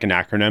 Is it like an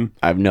acronym?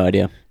 I have no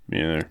idea. Me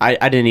either. I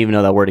didn't even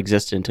know that word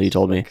existed until you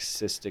told me.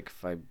 Cystic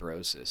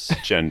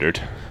fibrosis. Gendered.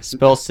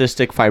 Spell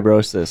cystic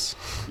fibrosis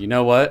You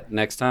know what?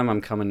 Next time I'm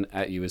coming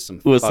at you with some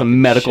with fucking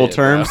some medical shit,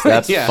 bro. terms.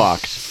 That's Yeah.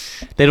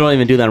 fucked. They don't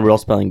even do that in real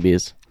spelling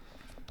bees.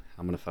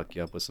 I'm gonna fuck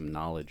you up with some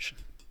knowledge.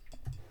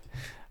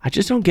 I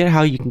just don't get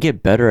how you can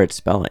get better at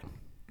spelling.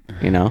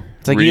 You know,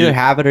 it's like you Read- either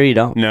have it or you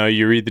don't. No,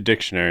 you read the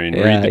dictionary and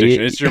Yeah, read the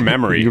dictionary. It's your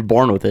memory. You're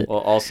born with it. Well,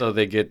 also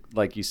they get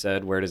like you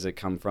said. Where does it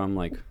come from?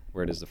 Like,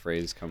 where does the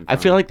phrase come from? I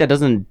feel like that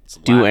doesn't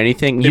do Latin.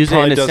 anything. It Use it in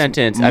probably a does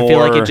sentence. I feel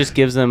like more- it just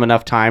gives them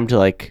enough time to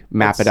like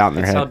map it out in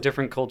their It's how head.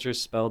 different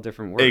cultures spell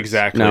different words.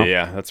 Exactly. No.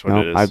 Yeah, that's what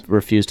No, it I is.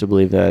 refuse to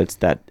believe that it's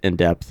that in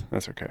depth.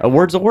 That's okay. A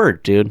word's a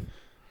word, dude.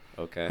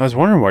 Okay. I was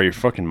wondering why your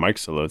fucking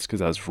mic's so low. It's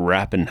because I was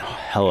rapping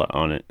hella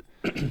on it.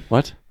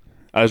 What?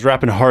 I was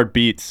rapping hard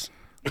beats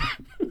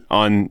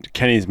on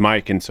Kenny's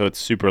mic, and so it's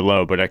super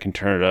low, but I can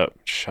turn it up.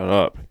 Shut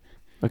up.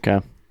 Okay.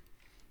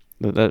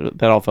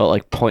 That all felt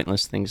like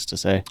pointless things to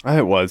say.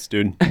 It was,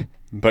 dude.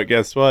 But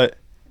guess what?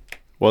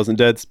 Wasn't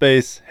Dead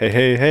Space.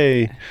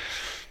 Hey.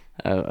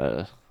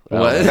 What?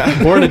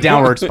 We're in a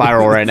downward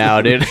spiral right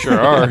now, dude. Sure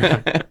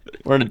are.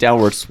 We're in a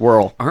downward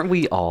swirl. Aren't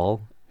we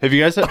all? Have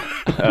you guys had,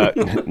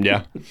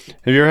 yeah.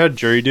 Have you ever had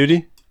jury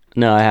duty?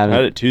 No, I I had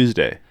haven't. it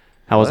Tuesday.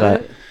 How was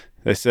that?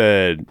 They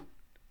said,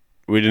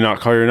 we did not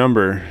call your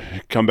number.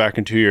 Come back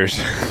in 2 years.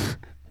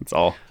 That's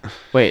all.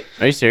 Wait,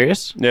 are you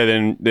serious? Yeah,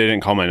 they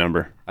didn't call my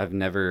number. I've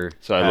never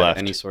So I had left.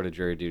 any sort of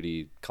jury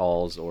duty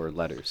calls or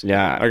letters.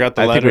 Yeah, I got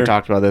the I think we letter.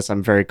 talked about this.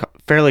 I'm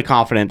fairly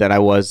confident that I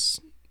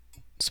was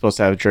supposed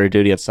to have jury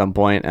duty at some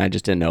point, and I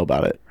just didn't know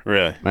about it.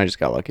 Really? I just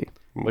got lucky.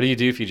 What do you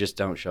do if you just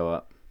don't show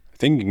up? I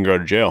think you can go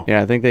to jail.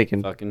 Yeah, I think they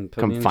can Fucking put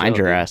me come in find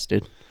jail, your dude. ass,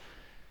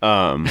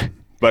 dude.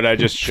 But I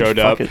just showed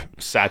up, Fuck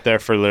it. sat there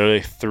for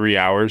literally 3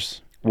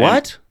 hours.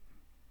 What?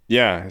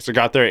 Yeah, so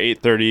got there at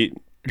 8:30.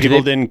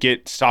 People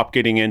didn't stop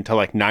getting in till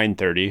like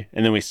 9:30,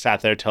 and then we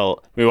sat there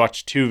till we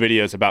watched 2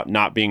 videos about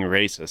not being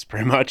racist,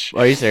 pretty much.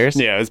 Are you serious?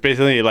 Yeah, it was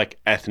basically like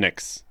ethnic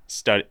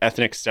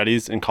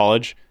studies in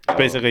college. It's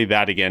basically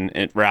that again.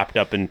 It wrapped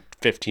up in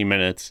 15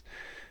 minutes,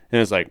 and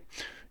it was like,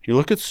 you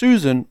look at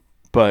Susan,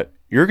 but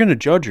you're gonna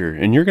judge her,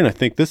 and you're gonna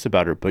think this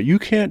about her, but you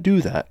can't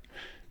do that.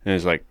 And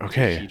it's like, You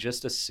okay,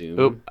 just assume.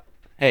 Oop.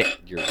 Hey,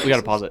 You're we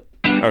gotta racist. pause it.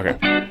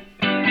 okay.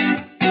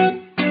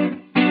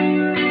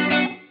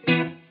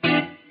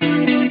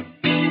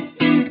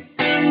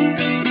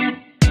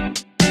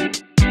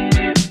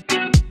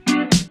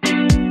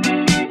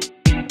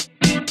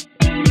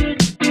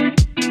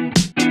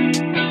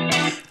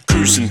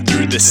 Cruising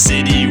through the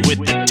city with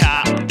the